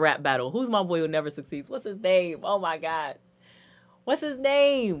on a rap battle? Who's my boy who never succeeds? What's his name? Oh, my God. What's his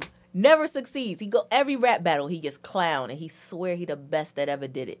name? Never succeeds. He go every rap battle, he gets clowned, and he swear he the best that ever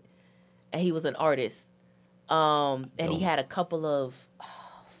did it. And he was an artist. And he had a couple of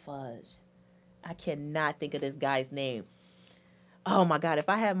fudge. I cannot think of this guy's name. Oh my God! If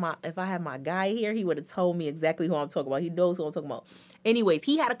I had my guy here, he would have told me exactly who I'm talking about. He knows who I'm talking about. Anyways,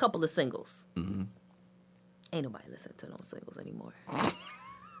 he had a couple of singles. Mm-hmm. Ain't nobody listening to those singles anymore.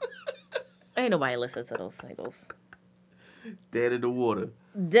 Ain't nobody listening to those singles. Dead in the water.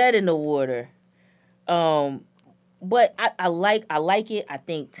 Dead in the water. But I like it. I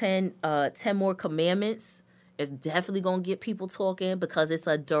think 10 More Commandments is definitely gonna get people talking, because it's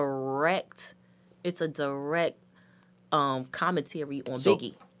a direct commentary on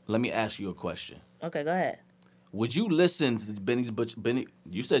Biggie. Let me ask you a question. Okay, go ahead. Would you listen to Benny?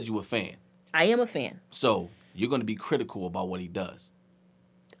 You said you were a fan. I am a fan. So you're going to be critical about what he does.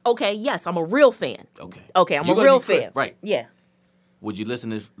 Okay, yes, I'm a real fan. Okay. Okay, I'm You're a gonna real be clear, fan. right? Yeah. Would you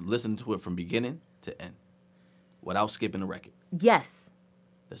listen to it from beginning to end without skipping the record? Yes.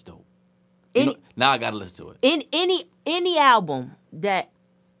 That's dope. Any- Now I gotta listen to it. In any album that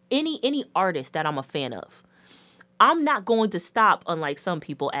any artist that I'm a fan of, I'm not going to stop, unlike some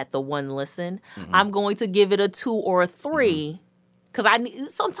people, at the one listen. Mm-hmm. I'm going to give it a 2 or a 3 because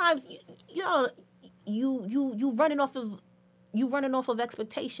sometimes you running off of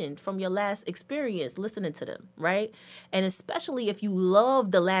expectation from your last experience listening to them, right? And especially if you love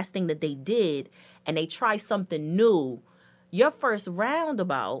the last thing that they did and they try something new, your first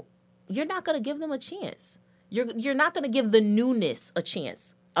roundabout, you're not gonna give them a chance. You're not gonna give the newness a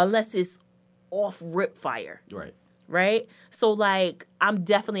chance unless it's off rip fire. Right. Right? So, like, I'm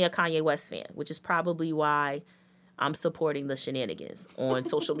definitely a Kanye West fan, which is probably why I'm supporting the shenanigans on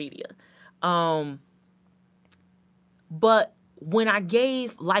social media. But when I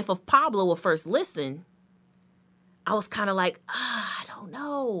gave Life of Pablo a first listen, I was kind of like, I don't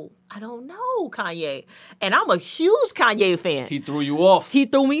know, Kanye. And I'm a huge Kanye fan. He threw you off. He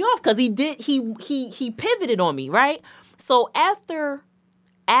threw me off because he pivoted on me, right? So after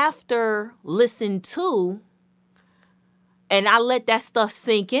listen 2, and I let that stuff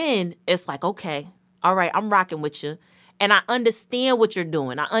sink in, it's like, okay, all right, I'm rocking with you. And I understand what you're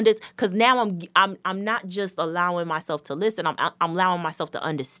doing. Because now I'm not just allowing myself to listen. I'm allowing myself to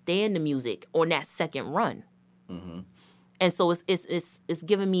understand the music on that second run. Mm-hmm. And so it's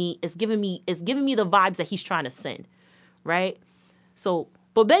giving me the vibes that he's trying to send, right? So,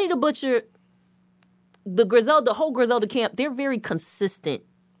 but Benny the Butcher, the whole Griselda camp, they're very consistent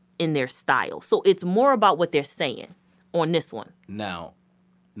in their style. So it's more about what they're saying on this one. Now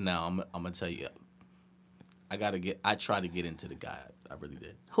I'm gonna tell you, I tried to get into the guy. I really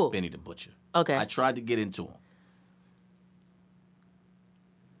did. Who? Benny the Butcher. Okay. I tried to get into him.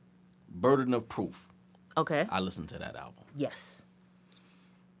 Burden of Proof. Okay. I listened to that album. Yes.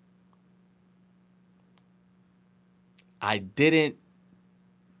 I didn't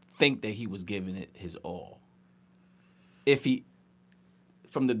think that he was giving it his all.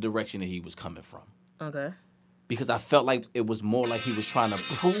 From the direction that he was coming from. Okay. Because I felt like it was more like he was trying to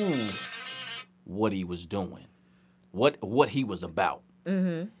prove what he was doing, what he was about.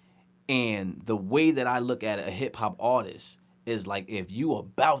 Mm-hmm. And the way that I look at a hip hop artist is like, if you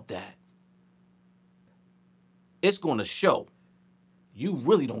about that, it's gonna show. You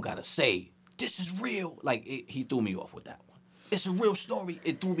really don't gotta say this is real. Like he threw me off with that one. It's a real story.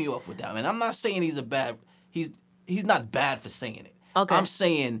 It threw me off with that one. And I'm not saying he's not bad for saying it. Okay. I'm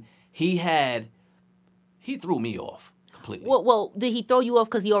saying he threw me off completely. Well, did he throw you off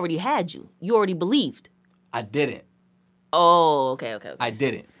because he already had you? You already believed. I didn't. Oh, okay. I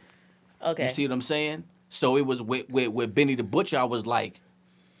didn't. Okay. You see what I'm saying? So it was with Benny the Butcher, I was like,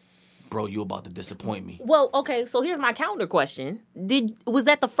 bro, you about to disappoint me. Well, okay, so here's my counter question. Was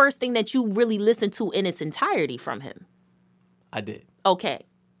that the first thing that you really listened to in its entirety from him? I did. Okay.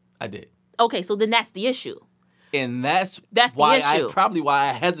 I did. Okay, so then that's the issue. And that's the issue. Probably why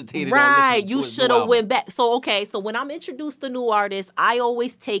I hesitated on Right, listening to you his should new have album. went back. So, okay, so when I'm introduced to new artists, I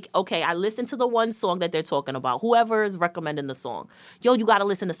always I listen to the one song that they're talking about. Whoever is recommending the song. Yo, you got to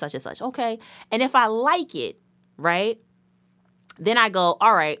listen to such and such. Okay. And if I like it, right, then I go,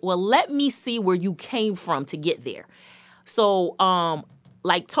 all right, well, let me see where you came from to get there. So,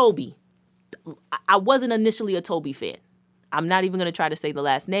 like Toby, I wasn't initially a Toby fan. I'm not even going to try to say the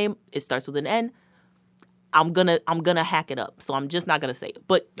last name. It starts with an N. I'm gonna hack it up, so I'm just not gonna say it.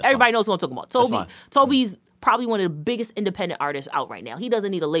 But everybody knows who I'm talking about. Toby's probably one of the biggest independent artists out right now. He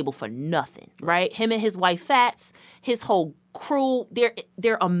doesn't need a label for nothing, right? Him and his wife Fats, his whole crew,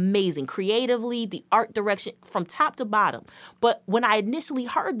 they're amazing creatively. The art direction from top to bottom. But when I initially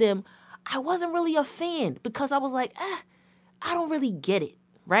heard them, I wasn't really a fan because I was like, I don't really get it,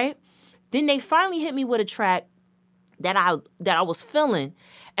 right? Then they finally hit me with a track that I was feeling,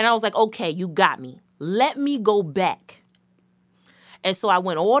 and I was like, okay, you got me. Let me go back. And so I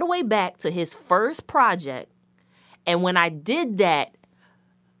went all the way back to his first project. And when I did that,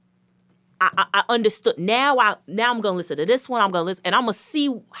 I understood. Now I'm going to listen to this one. I'm going to listen. And I'm going to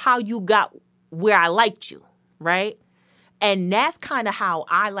see how you got where I liked you, right? And that's kind of how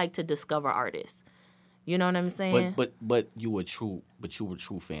I like to discover artists. You know what I'm saying? But you were a true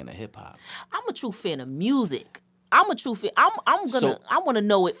fan of hip hop. I'm a true fan of music. I'm a true fan. I want to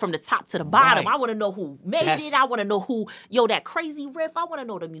know it from the top to the bottom. Right. I want to know who made it. I want to know who, that crazy riff. I want to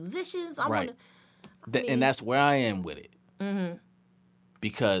know the musicians. And that's where I am with it. Mm-hmm.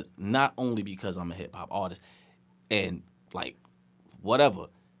 Because not only because I'm a hip hop artist and like whatever,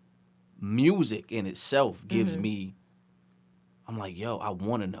 music in itself gives me I'm like, yo, I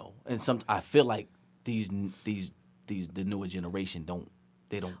want to know. And I feel like the newer generation don't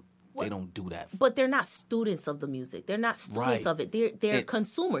do that. But they're not students of the music. They're not students of it. They're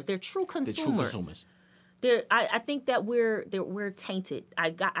consumers. They're true consumers. I think that we're tainted.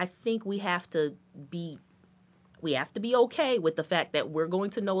 I think we have to be okay with the fact that we're going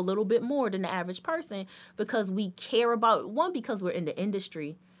to know a little bit more than the average person because we care about, one, because we're in the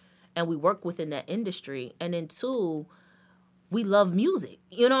industry and we work within that industry, and then two, we love music.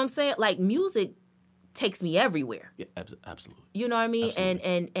 You know what I'm saying? Like, music takes me everywhere. Yeah, absolutely. You know what I mean?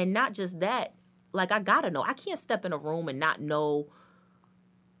 Absolutely. And not just that, like, I gotta know. I can't step in a room and not know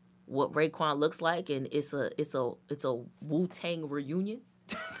what Raekwon looks like, and it's a Wu-Tang reunion.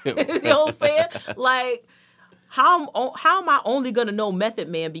 You know what I'm saying? Like, how am I only gonna know Method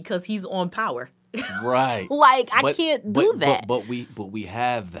Man because he's on Power? Right. Like, I can't do that. But we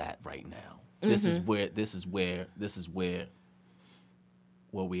have that right now. This is where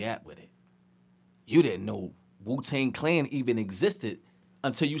we at with it. You didn't know Wu-Tang Clan even existed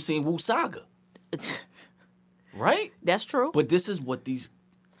until you seen Wu Saga. Right? That's true. But this is what this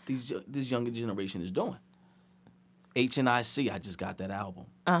younger generation is doing. HNIC, I just got that album.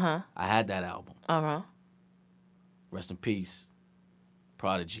 I had that album. Rest in peace,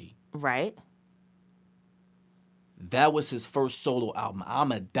 Prodigy. Right. That was his first solo album.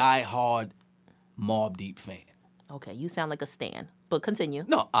 I'm a diehard Mobb Deep fan. Okay, you sound like a stan, but continue.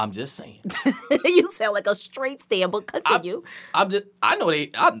 No, I'm just saying. You sound like a straight stan, but continue. I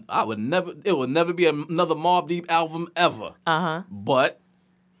would never, it would never be another Mobb Deep album ever. But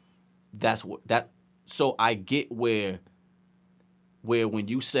so I get where when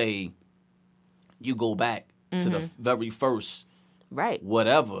you say you go back to the very first right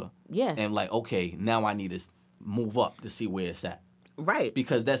whatever, yeah, and like, okay, now I need to move up to see where it's at. Right.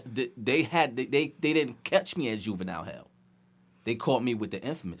 Because they didn't catch me at Juvenile Hell. They caught me with the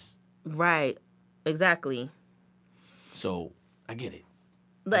Infamous. Right. Exactly. So I get it.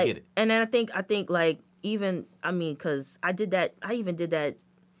 Like, I get it. And then I think like, even, I mean, because I even did that,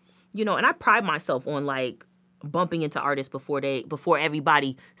 you know, and I pride myself on like bumping into artists before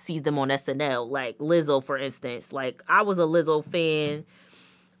everybody sees them on SNL. Like Lizzo, for instance. Like, I was a Lizzo fan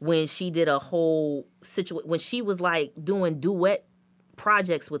when she did a whole when she was like doing duet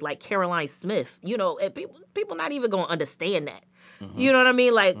projects with like Caroline Smith, you know, and people not even gonna understand that. You know what I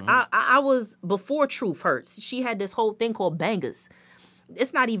mean? Like, I was, before Truth Hurts, she had this whole thing called Bangers.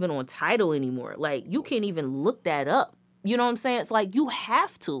 It's not even on Tidal anymore. Like, you can't even look that up. You know what I'm saying? It's like, you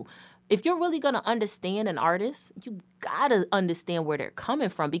have to. If you're really gonna understand an artist, you gotta understand where they're coming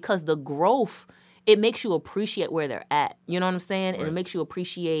from, because the growth, it makes you appreciate where they're at. You know what I'm saying? Right. And it makes you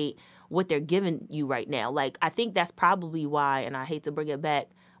appreciate what they're giving you right now. Like, I think that's probably why, and I hate to bring it back.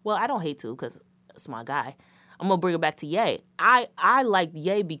 Well, I don't hate to, because it's my guy. I'm going to bring it back to Ye. I liked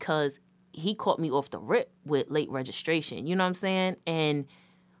Ye because he caught me off the rip with Late Registration. You know what I'm saying? And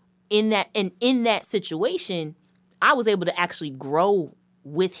in that situation, I was able to actually grow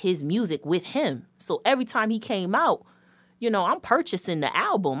with his music, with him. So every time he came out, you know, I'm purchasing the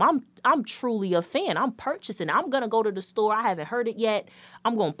album. I'm truly a fan. I'm purchasing. I'm going to go to the store. I haven't heard it yet.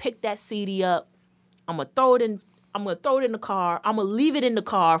 I'm going to pick that CD up. I'm going to throw it in the car. I'm going to leave it in the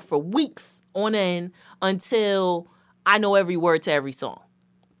car for weeks on end until I know every word to every song.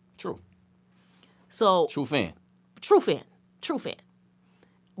 True. So True fan.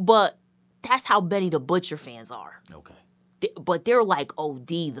 But that's how Benny the Butcher fans are. Okay. But they're like OD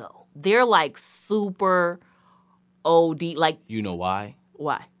though. They're like super OD. Like, you know why?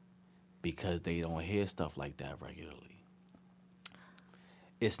 Why? Because they don't hear stuff like that regularly.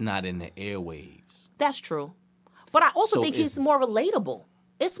 It's not in the airwaves. That's true. But I also think he's more relatable.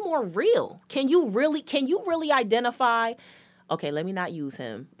 It's more real. Can you really identify? Okay, let me not use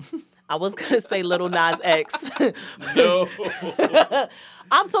him. I was gonna say Lil Nas X. No.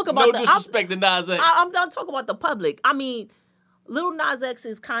 I'm talking about no disrespect to Nas X. I'm talking about the public. I mean, Lil Nas X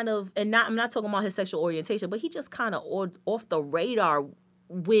is kind of, and I'm not talking about his sexual orientation, but he just kind of off the radar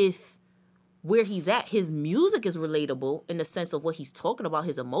with where he's at. His music is relatable in the sense of what he's talking about,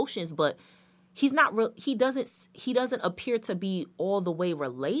 his emotions, but he's not he doesn't appear to be all the way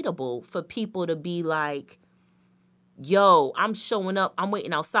relatable for people to be like, yo, I'm showing up, I'm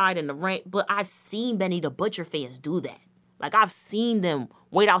waiting outside in the rain. But I've seen Benny the Butcher fans do that. Like, I've seen them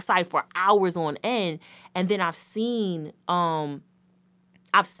wait outside for hours on end, and then I've seen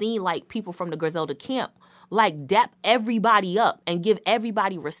like people from the Griselda camp like dap everybody up and give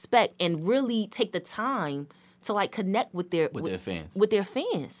everybody respect and really take the time to like connect with their fans. With their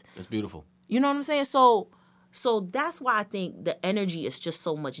fans. That's beautiful. You know what I'm saying? So that's why I think the energy is just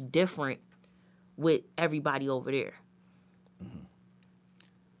so much different with everybody over there. Mm-hmm.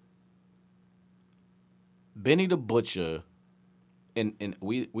 Benny the Butcher, and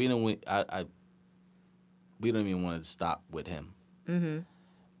we don't we don't even want to stop with him.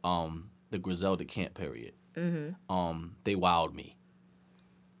 The Griselda Camp period. They wowed me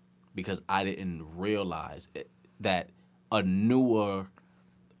because I didn't realize that a newer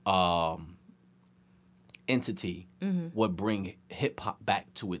entity would bring hip hop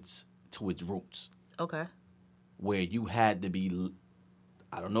back to its roots. Okay. Where you had to be,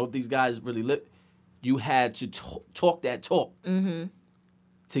 I don't know if these guys really lived. You had to talk that talk to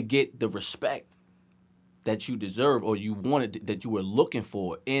get the respect that you deserve or you wanted, that you were looking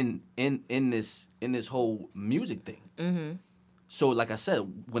for in this whole music thing. So like I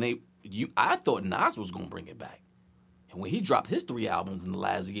said, I thought Nas was gonna bring it back, and when he dropped his 3 albums in the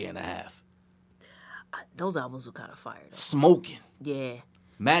last year and a half, Those albums were kind of fire, though. smoking. Yeah.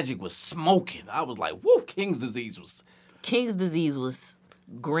 Magic was smoking. I was like, whoa, King's Disease was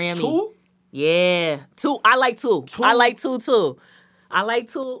Grammy. 2? Yeah. 2. I like 2. 2? I like 2 too. I like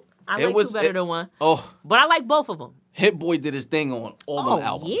 2. I like 2 better than 1. Oh, But I like both of them. Hit Boy did his thing on all the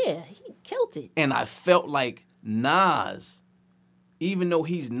albums. Yeah. He killed it. And I felt like Nas, even though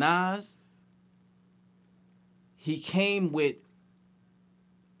he's Nas, he came with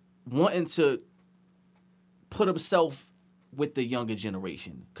wanting to put himself with the younger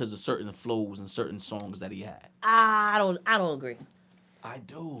generation because of certain flows and certain songs that he had. I don't agree. I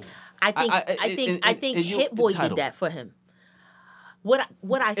do. I think Hit Boy did that for him.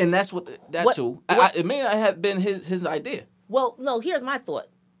 And that's too. It may not have been his idea. Well, no, here's my thought.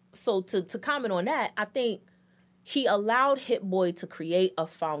 So to comment on that, I think he allowed Hit Boy to create a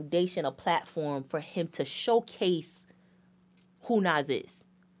foundation, a platform for him to showcase who Nas is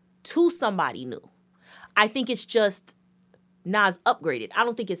to somebody new. I think it's just Nas upgraded. I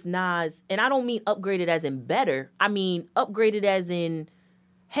don't think it's Nas, and I don't mean upgraded as in better. I mean upgraded as in,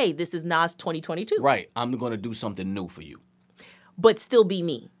 hey, this is Nas 2022. Right. I'm going to do something new for you. But still be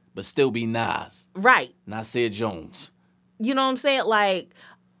me. But still be Nas. Right. Nasir Jones. You know what I'm saying? Like,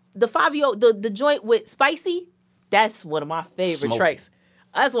 the 5-year-old, the joint with Spicy, that's one of my favorite tracks.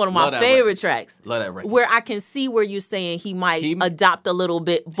 That's one of my favorite tracks. Love that record. Where I can see where you're saying he might adopt a little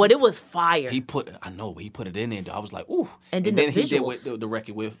bit, but it was fire. He put it in there. I was like, ooh. And then he did with the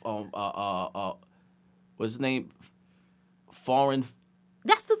record with what's his name? Foreign.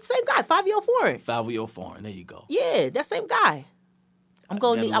 That's the same guy, 5-year-old Foreign. 5-year-old Foreign. There you go. Yeah, that same guy. I'm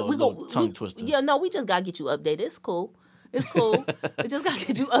gonna need. We go tongue twister. Yeah, no, we just gotta get you updated. It's cool. It's cool. We just gotta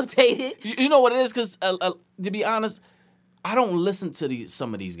get you updated. You know what it is? Because to be honest, I don't listen to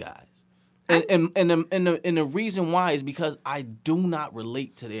some of these guys, and the reason why is because I do not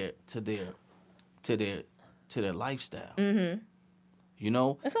relate to their lifestyle. Mm-hmm. You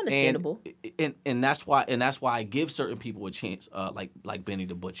know, that's understandable. And that's why I give certain people a chance, like Benny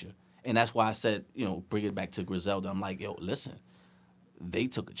the Butcher, and that's why I said, bring it back to Griselda. I'm like, yo, listen, they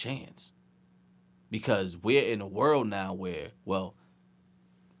took a chance because we're in a world now where,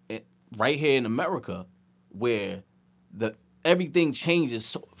 right here in America, where everything changes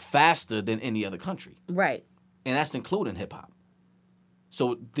so faster than any other country. Right. And that's including hip hop.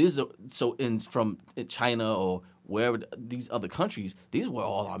 So from China or wherever these other countries, these are where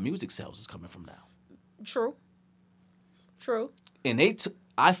all our music sales is coming from now. True. And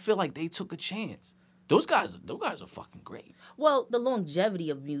I feel like they took a chance. Those guys are fucking great. Well, the longevity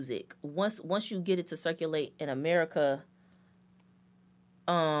of music, once you get it to circulate in America,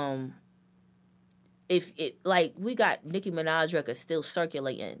 if it, like, we got Nicki Minaj records still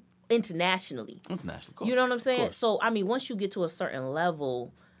circulating internationally. Internationally, of course. You know what I'm saying? So I mean, once you get to a certain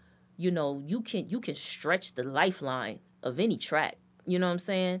level, you can stretch the lifeline of any track. You know what I'm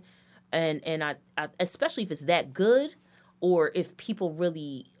saying? And I especially if it's that good, or if people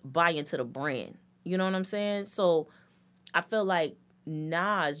really buy into the brand. You know what I'm saying? So I feel like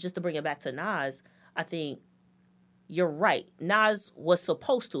Nas, just to bring it back to Nas, I think you're right. Nas was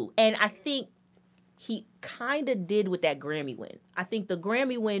supposed to, and I think he kind of did with that Grammy win. I think the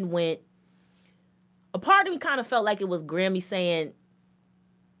Grammy win went, a part of me kind of felt like it was Grammy saying,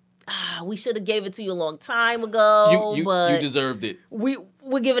 we should have gave it to you a long time ago, but you deserved it.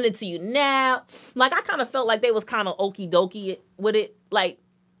 We're giving it to you now. Like, I kind of felt like they was kind of okie dokie with it. Like,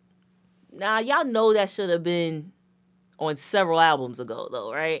 nah, y'all know that should have been on several albums ago,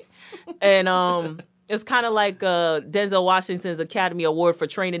 though, right? And it's kind of like Denzel Washington's Academy Award for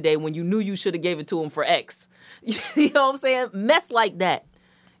Training Day when you knew you should have gave it to him for X. You know what I'm saying? Mess like that,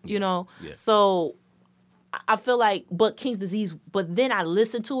 you know? Yeah. So I feel like, but King's Disease, but then I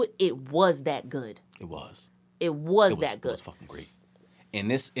listened to it, it was that good. It was that good. It was fucking great.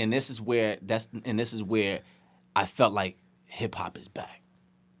 And this is where I felt like hip hop is back.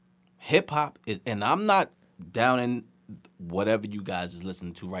 Hip hop is, and I'm not down in whatever you guys is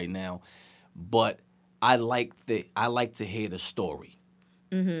listening to right now, but I like to hear the story.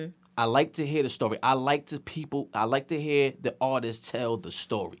 Mm-hmm. I like to hear the story. I like to hear the artists tell the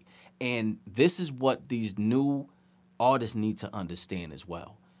story. And this is what these new artists need to understand as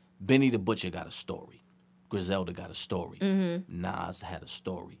well. Benny the Butcher got a story. Griselda got a story. Mm-hmm. Nas had a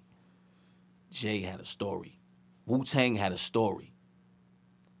story. Jay had a story. Wu-Tang had a story.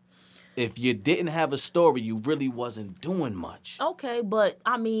 If you didn't have a story, you really wasn't doing much. Okay, but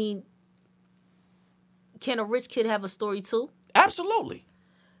I mean, can a rich kid have a story too? Absolutely.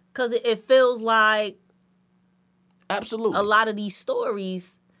 Because it feels like Absolutely. a lot of these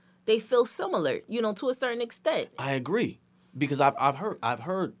stories, they feel similar, to a certain extent. I agree. Because I've heard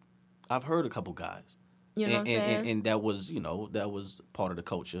a couple guys. You know what I'm saying? And that was, that was part of the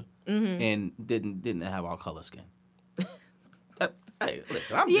culture. Mm-hmm. And didn't have our color skin. Hey,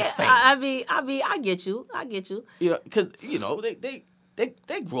 listen, I'm just saying. I mean, I get you. Yeah, because they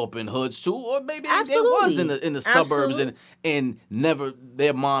grew up in hoods too, or maybe they Absolutely. was in the suburbs and never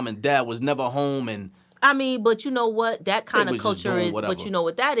their mom and dad was never home and. I mean, but you know what? That kind of was just culture doing is. whatever. But you know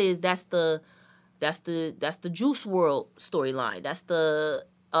what that is? That's the Juice WRLD storyline. That's the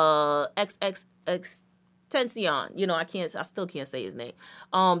XXXTentacion. I still can't say his name.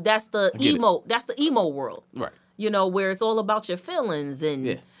 That's the emo. That's the emo world. Right. Where it's all about your feelings and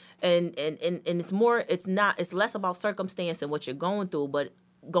Yeah. and it's less about circumstance and what you're going through, but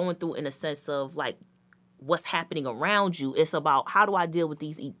going through in a sense of like what's happening around you. It's about how do I deal with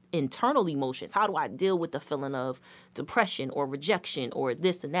these internal emotions? How do I deal with the feeling of depression or rejection or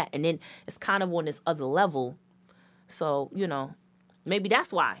this and that? And then it's kind of on this other level. So, maybe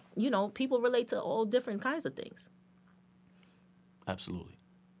that's why, people relate to all different kinds of things. Absolutely.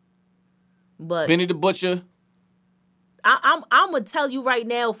 But Benny the Butcher. I'm gonna tell you right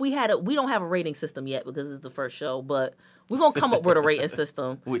now, if we don't have a rating system yet because it's the first show, but we're gonna come up with a rating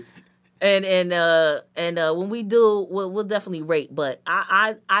system. And when we do, we'll definitely rate. But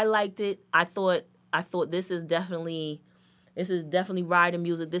I liked it. I thought this is definitely riding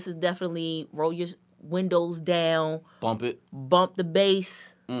music. This is definitely roll your windows down, Bump it, bump the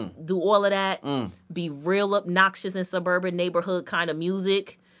bass, do all of that, be real obnoxious in suburban neighborhood kind of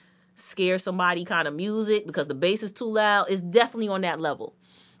music. Scare somebody kind of music because the bass is too loud. It's definitely on that level.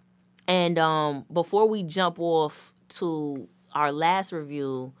 And before we jump off to our last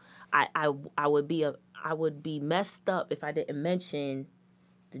review, I would be messed up if I didn't mention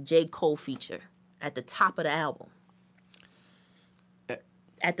the J. Cole feature at the top of the album.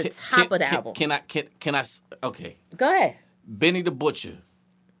 At the top of the album. Can I? Okay. Go ahead. Benny the Butcher.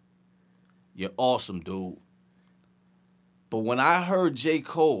 You're awesome, dude. But when I heard J.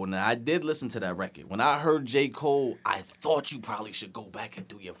 Cole, and I did listen to that record, when I heard J. Cole, I thought you probably should go back and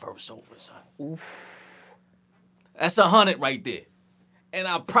do your verse over, son. Oof. That's 100 right there. And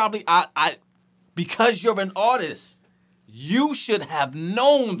I because you're an artist, you should have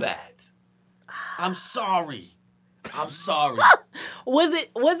known that. I'm sorry. What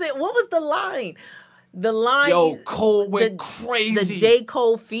was the line? The line. Yo, Cole went crazy. The J.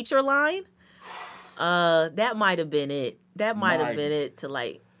 Cole feature line? That might have been it. That might have been it to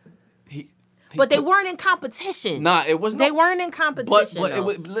like. But they weren't in competition. Nah, it wasn't. They weren't in competition.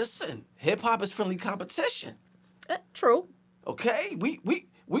 But listen, hip hop is friendly competition. True. Okay, we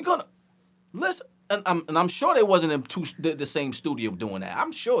gonna listen, and I'm sure they wasn't in the same studio doing that.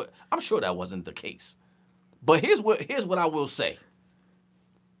 I'm sure that wasn't the case. But here's what I will say.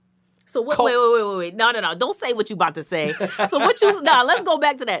 So what? Wait. No. Don't say what you about to say. So let's go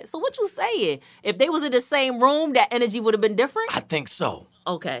back to that. So what you saying? If they was in the same room, that energy would have been different? I think so.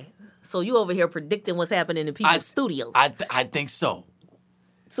 Okay. So you over here predicting what's happening in people's studios. I think so.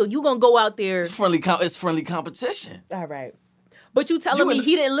 So you gonna go out there? It's friendly competition. All right. But you telling me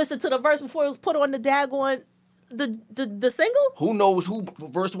he didn't listen to the verse before it was put on the daggone the single? Who knows who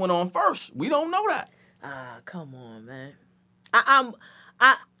verse went on first? We don't know that. Come on, man. I'm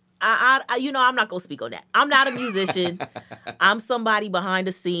not gonna speak on that. I'm not a musician. I'm somebody behind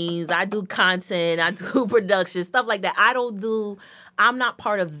the scenes. I do content. I do production, stuff like that. I'm not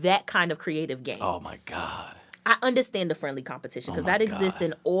part of that kind of creative game. Oh my God. I understand the friendly competition because that exists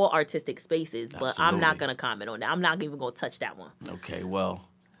in all artistic spaces, but I'm not gonna comment on that. I'm not even gonna touch that one. Okay, well.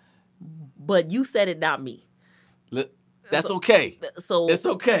 But you said it, not me. That's okay. So it's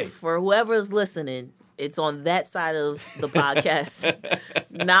okay. For whoever's listening, it's on that side of the podcast,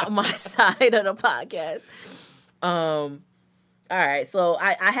 not my side of the podcast. All right, so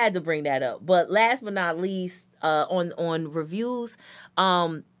I had to bring that up. But last but not least, on reviews,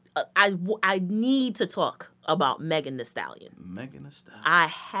 I need to talk about Megan Thee Stallion. Megan Thee Stallion. I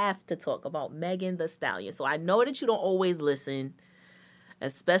have to talk about Megan Thee Stallion. So I know that you don't always listen,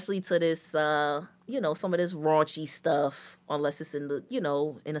 especially to this, some of this raunchy stuff, unless it's in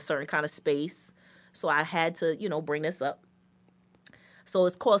the, in a certain kind of space. So I had to, bring this up. So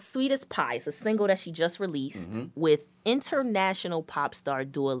it's called Sweetest Pie. It's a single that she just released with international pop star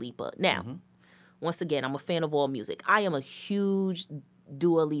Dua Lipa. Now, once again, I'm a fan of all music. I am a huge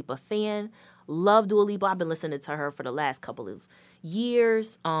Dua Lipa fan. Love Dua Lipa. I've been listening to her for the last couple of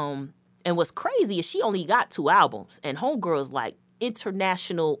years. And what's crazy is she only got 2 albums. And Homegirl's like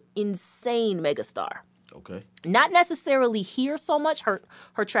international, insane megastar. Okay. Not necessarily here so much.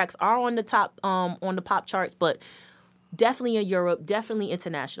 Her tracks are on the top on the pop charts, but definitely in Europe, definitely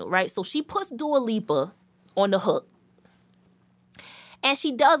international, right? So she puts Dua Lipa on the hook. And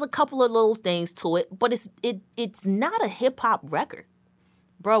she does a couple of little things to it, but it's not a hip-hop record.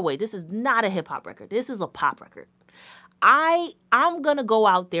 Broadway, this is not a hip-hop record. This is a pop record. I'm going to go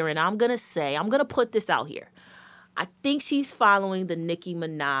out there and I'm going to put this out here. I think she's following the Nicki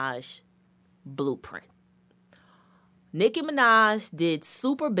Minaj blueprint. Nicki Minaj did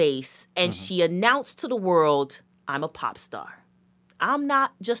Super Bass, and she announced to the world, I'm a pop star. I'm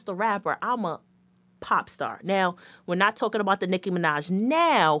not just a rapper. I'm a pop star. Now, we're not talking about the Nicki Minaj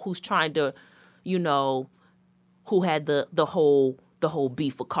now who's trying to, who had the whole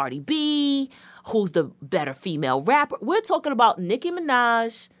beef with Cardi B, who's the better female rapper. We're talking about Nicki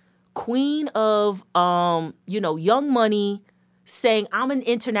Minaj, queen of, Young Money, saying, I'm an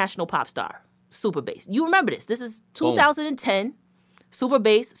international pop star. Super Bass. You remember this. This is 2010. Super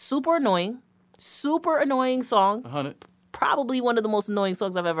Bass, super annoying song. 100. Probably one of the most annoying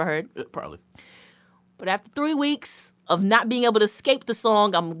songs I've ever heard. Probably. But after 3 weeks of not being able to escape the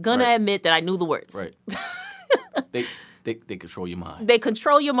song, I'm going to admit that I knew the words. Right. They control your mind. They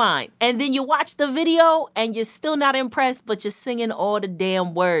control your mind. And then you watch the video and you're still not impressed, but you're singing all the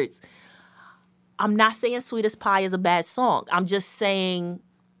damn words. I'm not saying Sweetest Pie is a bad song. I'm just saying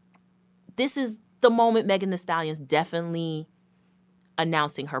this is the moment Megan Thee Stallion's definitely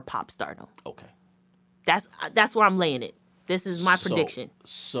announcing her pop stardom. Okay. That's where I'm laying it. This is my prediction.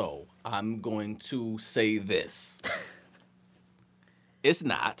 So I'm going to say this. It's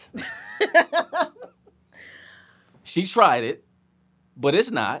not. She tried it, but it's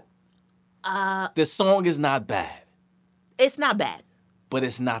not. The song is not bad. It's not bad. But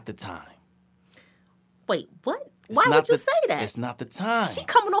it's not the time. Wait, what? Why would you say that? It's not the time. She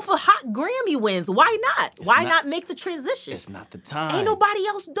coming off of hot Grammy wins. Why not? Why not make the transition? It's not the time. Ain't nobody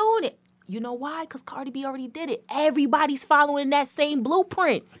else doing it. You know why? Because Cardi B already did it. Everybody's following that same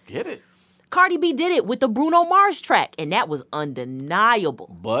blueprint. I get it. Cardi B did it with the Bruno Mars track, and that was undeniable.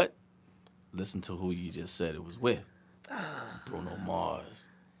 But listen to who you just said it was with. Bruno Mars.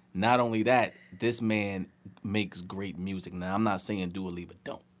 Not only that, this man makes great music. Now, I'm not saying Dua Lipa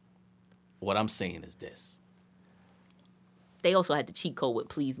don't. What I'm saying is this. They also had the cheat code with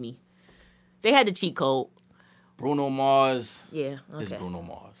Please Me. They had the cheat code. Bruno Mars is Bruno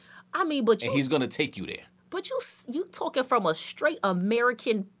Mars. I mean, but you... And he's going to take you there. But you talking from a straight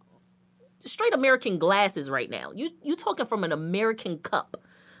American glasses right now. You talking from an American cup,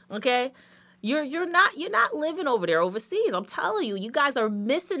 okay? You're not living over there overseas. I'm telling you, you guys are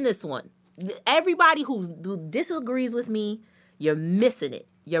missing this one. Everybody who disagrees with me, you're missing it.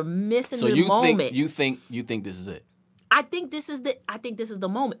 You're missing the moment. You think this is it? I think this is the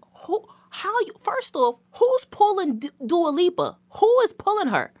moment. First off, who's pulling Dua Lipa? Who is pulling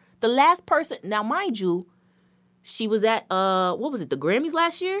her? The last person. Now, mind you, she was at what was it? The Grammys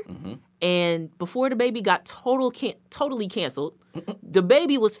last year, and before the baby got totally canceled, the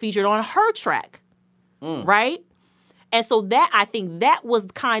baby was featured on her track, right? And so I think that was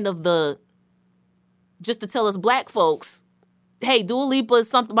kind of just to tell us black folks, hey, Dua Lipa is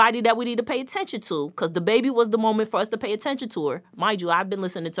somebody that we need to pay attention to, because the baby was the moment for us to pay attention to her. Mind you, I've been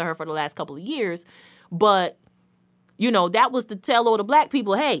listening to her for the last couple of years, but, that was to tell all the black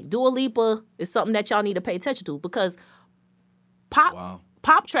people, hey, Dua Lipa is something that y'all need to pay attention to, because pop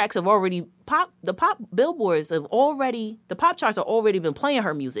tracks have already, the pop billboards have already, the pop charts have already been playing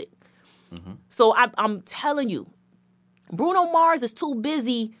her music. So I'm telling you, Bruno Mars is too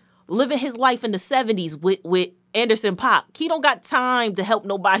busy living his life in the 70s with Anderson .Paak. He don't got time to help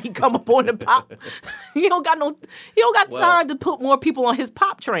nobody come up on the pop. He don't got time to put more people on his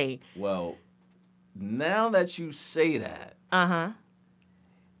pop train. Well, now that you say that,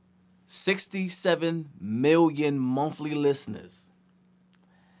 67 million monthly listeners.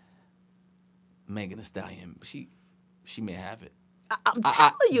 Megan Thee Stallion, she may have it. I'm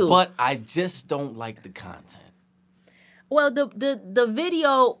telling you. But I just don't like the content. Well, the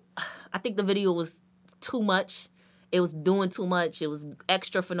video, I think the video was too much. It was doing too much. It was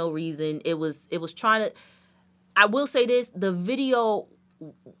extra for no reason. It was trying to. I will say this: the video.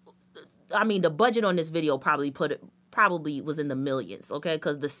 I mean, the budget on this video probably was in the millions. Okay,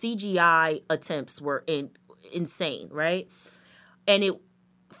 because the CGI attempts were insane, right? And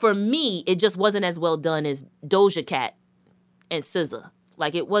for me, it just wasn't as well done as Doja Cat and SZA.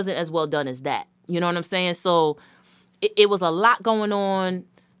 Like, it wasn't as well done as that. You know what I'm saying? So it was a lot going on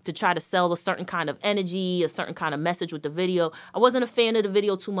to try to sell a certain kind of energy, a certain kind of message with the video. I wasn't a fan of the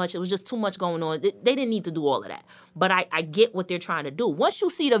video too much. It was just too much going on. They didn't need to do all of that. But I get what they're trying to do. Once you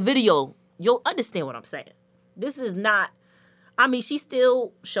see the video, you'll understand what I'm saying. This is not, I mean, she's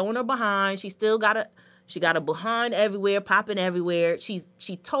still showing her behind. She got a behind everywhere, popping everywhere. She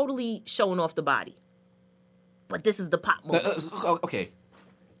totally showing off the body. But this is the pop moment. Okay.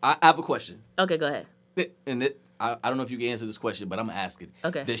 I have a question. Okay, go ahead. I don't know if you can answer this question, but I'm asking.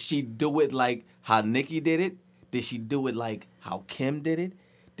 Okay. Did she do it like how Nicki did it? Did she do it like how Kim did it?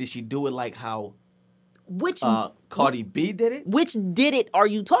 Did she do it like how Cardi B did it? Which did it are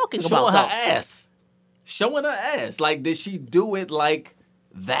you talking Showing about? her ass. Showing her ass. Like, did she do it like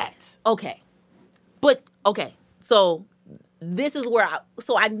that? Okay. But, okay. So, this is where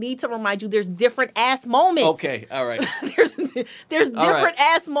I need to remind you there's different ass moments. Okay, all right. there's different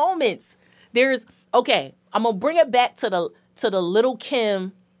ass moments. Okay, I'm gonna bring it back to the Little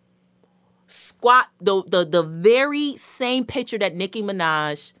Kim squat, the very same picture that Nicki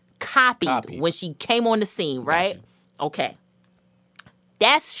Minaj copied when she came on the scene, right? Okay.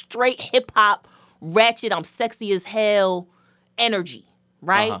 That's straight hip hop, ratchet, I'm sexy as hell energy,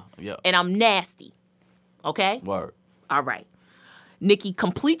 right? Yeah. And I'm nasty. Okay? Word. All right. Nicki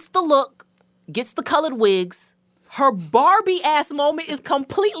completes the look, gets the colored wigs. Her Barbie ass moment is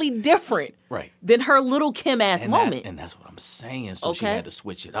completely different than her Little Kim ass moment. And that's what I'm saying. So she had to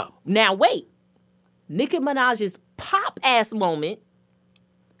switch it up. Now wait. Nicki Minaj's pop ass moment,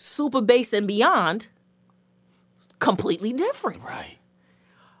 Super Bass and Beyond, completely different. Right.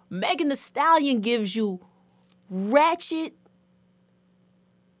 Megan Thee Stallion gives you ratchet,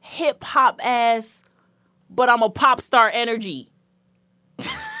 hip hop ass, but I'm a pop star energy.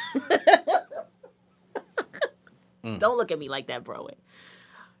 Don't look at me like that, bro.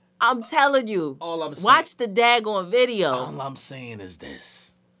 I'm telling you. All I'm saying, watch the daggone video. All I'm saying is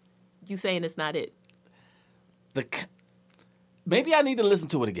this. You saying it's not it? Maybe I need to listen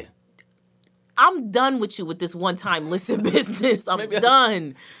to it again. I'm done with you with this one-time listen business. I'm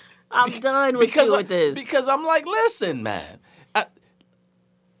done. I'm done with you with this. Because I'm like, listen, man.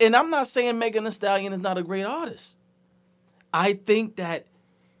 And I'm not saying Megan Thee Stallion is not a great artist. I think that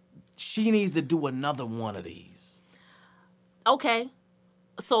she needs to do another one of these. Okay.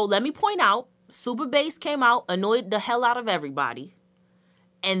 So let me point out, Super Bass came out, annoyed the hell out of everybody.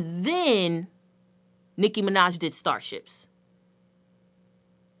 And then Nicki Minaj did Starships.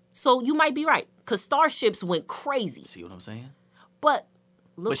 So you might be right, because Starships went crazy. See what I'm saying? But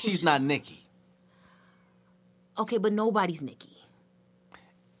she's not Nicki. Okay, but nobody's Nicki.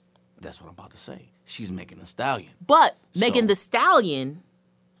 That's what I'm about to say. She's Megan Thee Stallion. But Megan Thee Stallion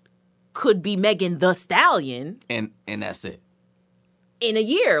could be Megan Thee Stallion. And that's it. In a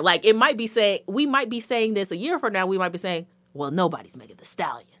year. Like, we might be saying this a year from now, we might be saying, well, nobody's Megan Thee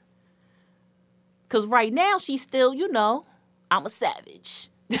Stallion. Because right now, she's still, I'm a savage.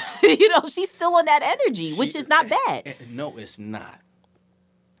 She's still on that energy, which is not bad. No, it's not.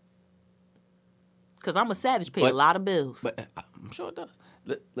 Because I'm a savage, pay a lot of bills. But I'm sure it does.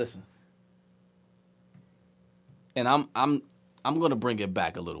 Listen. And I'm gonna bring it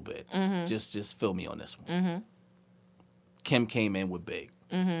back a little bit. Mm-hmm. Just fill me on this one. Mm-hmm. Kim came in with Big.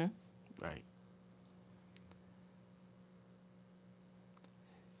 Mm-hmm. Right.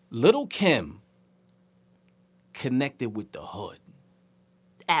 Little Kim connected with the hood.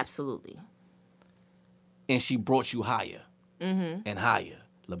 Absolutely. And she brought you higher. Mm-hmm. And higher.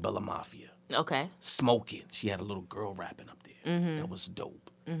 La Bella Mafia. Okay. Smoking. She had a little girl rapping up there. Mm-hmm. That was dope.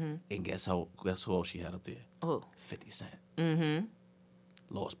 Mm-hmm. And guess who else she had up there? Oh. 50 Cent. Mm-hmm.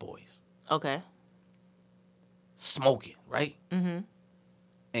 Lost Boys. Okay. Smoking, right? Mm-hmm.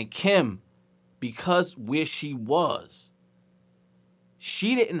 And Kim, because where she was,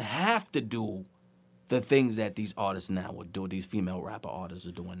 she didn't have to do the things that these artists now would do, these female rapper artists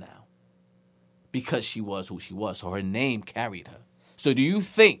are doing now. Because she was who she was. So her name carried her. So do you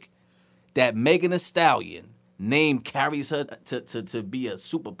think that Megan Thee Stallion name carries her to be a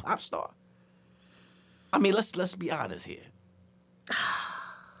super pop star? I mean, let's be honest here.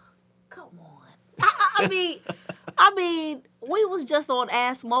 Come on. I mean, we was just on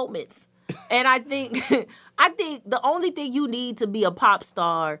ass moments. And I think the only thing you need to be a pop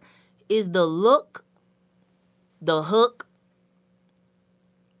star is the look, the hook,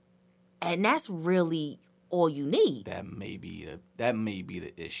 and that's really all you need. That may be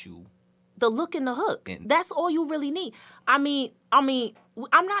the issue. The look and the hook. That's all you really need. I mean, I'm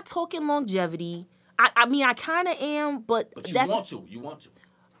not talking longevity. I mean, I kind of am, but you that's... want to. You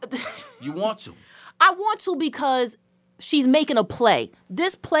want to. I want to because she's making a play.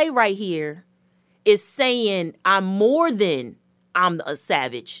 This play right here is saying I'm more than I'm a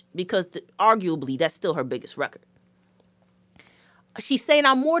savage because arguably that's still her biggest record. She's saying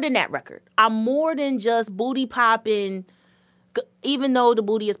I'm more than that record. I'm more than just booty popping, even though the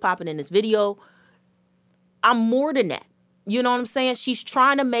booty is popping in this video. I'm more than that. You know what I'm saying? She's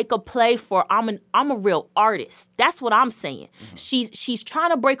trying to make a play for I'm a real artist. That's what I'm saying. Mm-hmm. She's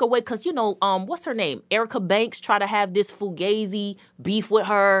trying to break away because, you know, what's her name? Erica Banks tried to have this Fugazi beef with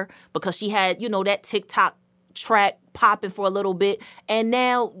her because she had, you know, that TikTok track popping for a little bit. And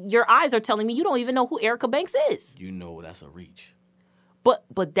now your eyes are telling me you don't even know who Erica Banks is. You know that's a reach.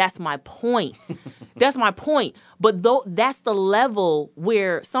 But that's my point. That's my point. But though that's the level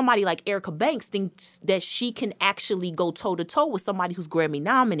where somebody like Erica Banks thinks that she can actually go toe-to-toe with somebody who's Grammy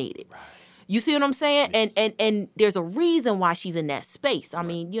nominated. Right. You see what I'm saying? Yes. And there's a reason why she's in that space. I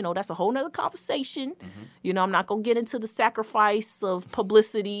mean, you know, that's a whole nother conversation. Mm-hmm. You know, I'm not going to get into the sacrifice of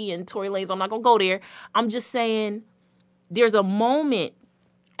publicity and Tory Lanez. I'm not going to go there. I'm just saying there's a moment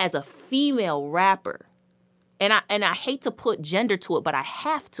as a female rapper. And I hate to put gender to it, but I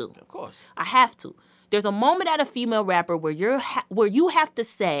have to. Of course. I have to. There's a moment at a female rapper where you have to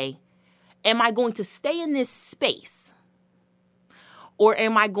say, am I going to stay in this space? Or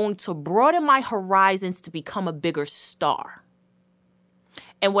am I going to broaden my horizons to become a bigger star?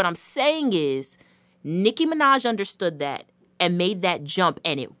 And what I'm saying is, Nicki Minaj understood that and made that jump,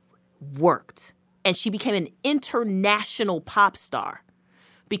 and it worked. And she became an international pop star.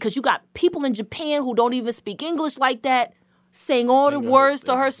 Because you got people in Japan who don't even speak English like that saying all the words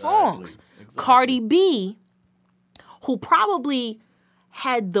to her songs. Exactly. Cardi B, who probably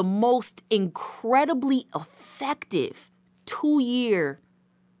had the most incredibly effective 2-year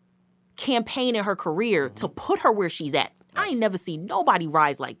campaign in her career to put her where she's at. I ain't never seen nobody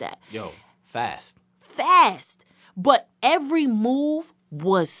rise like that. Yo, fast. But every move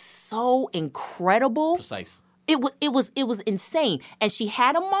was so incredible. Precise. It was insane. And she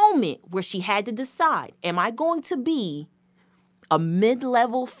had a moment where she had to decide, am I going to be a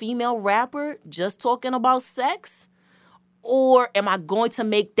mid-level female rapper just talking about sex? Or am I going to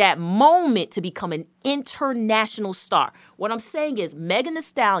make that moment to become an international star? What I'm saying is, Megan Thee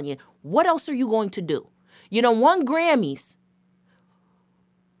Stallion, what else are you going to do? You done won Grammys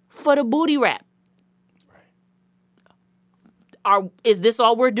for the booty rap. Is this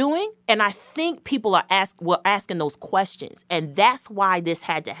all we're doing? And I think people are asking those questions. And that's why this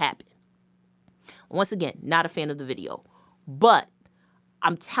had to happen. Once again, not a fan of the video. But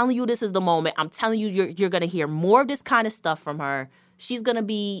I'm telling you this is the moment. I'm telling you you're going to hear more of this kind of stuff from her. She's going to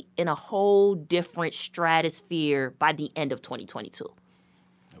be in a whole different stratosphere by the end of 2022.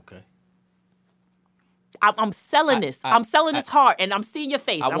 Okay. I'm selling this. I'm selling this hard, and I'm seeing your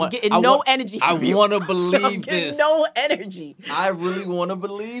face. I'm getting no energy from you. I want to believe I'm getting this. No energy. I really want to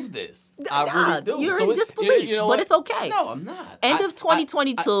believe this. I really do. You're in disbelief, you know but what? it's okay. No, I'm not. End of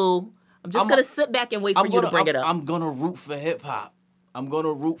 2022. I'm just going to sit back and wait for you to bring it up. I'm going to root for hip-hop. I'm going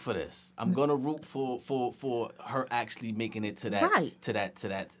to root for this. I'm going to root for her actually making it to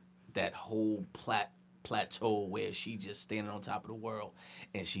that whole plateau where she's just standing on top of the world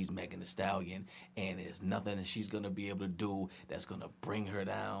and she's Megan Thee Stallion, and there's nothing that she's going to be able to do that's going to bring her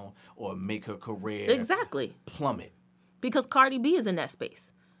down or make her career plummet. Because Cardi B is in that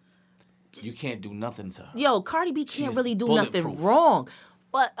space. You can't do nothing to her. Yo, Cardi B can't really do nothing wrong.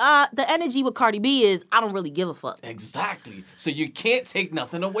 But the energy with Cardi B is, I don't really give a fuck. Exactly. So you can't take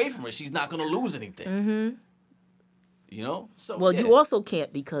nothing away from her. She's not going to lose anything. Mm-hmm. You know? So, well, you also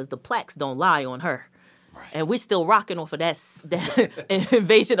can't because the plaques don't lie on her. Right. And we're still rocking off of that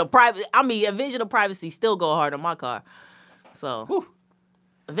invasion of privacy. I mean, invasion of privacy still go hard on my car. So,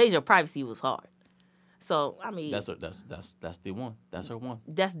 invasion of privacy was hard. So, I mean, that's the one. That's her one.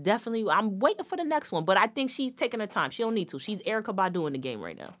 That's definitely. I'm waiting for the next one, but I think she's taking her time. She don't need to. She's Erykah Badu in the game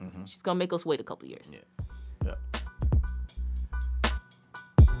right now. Mm-hmm. She's gonna make us wait a couple years. Yeah.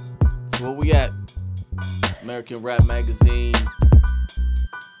 So where we at? American Rap Magazine.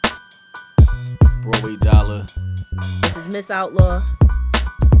 Broadway Dollar. This is Miss Outlaw.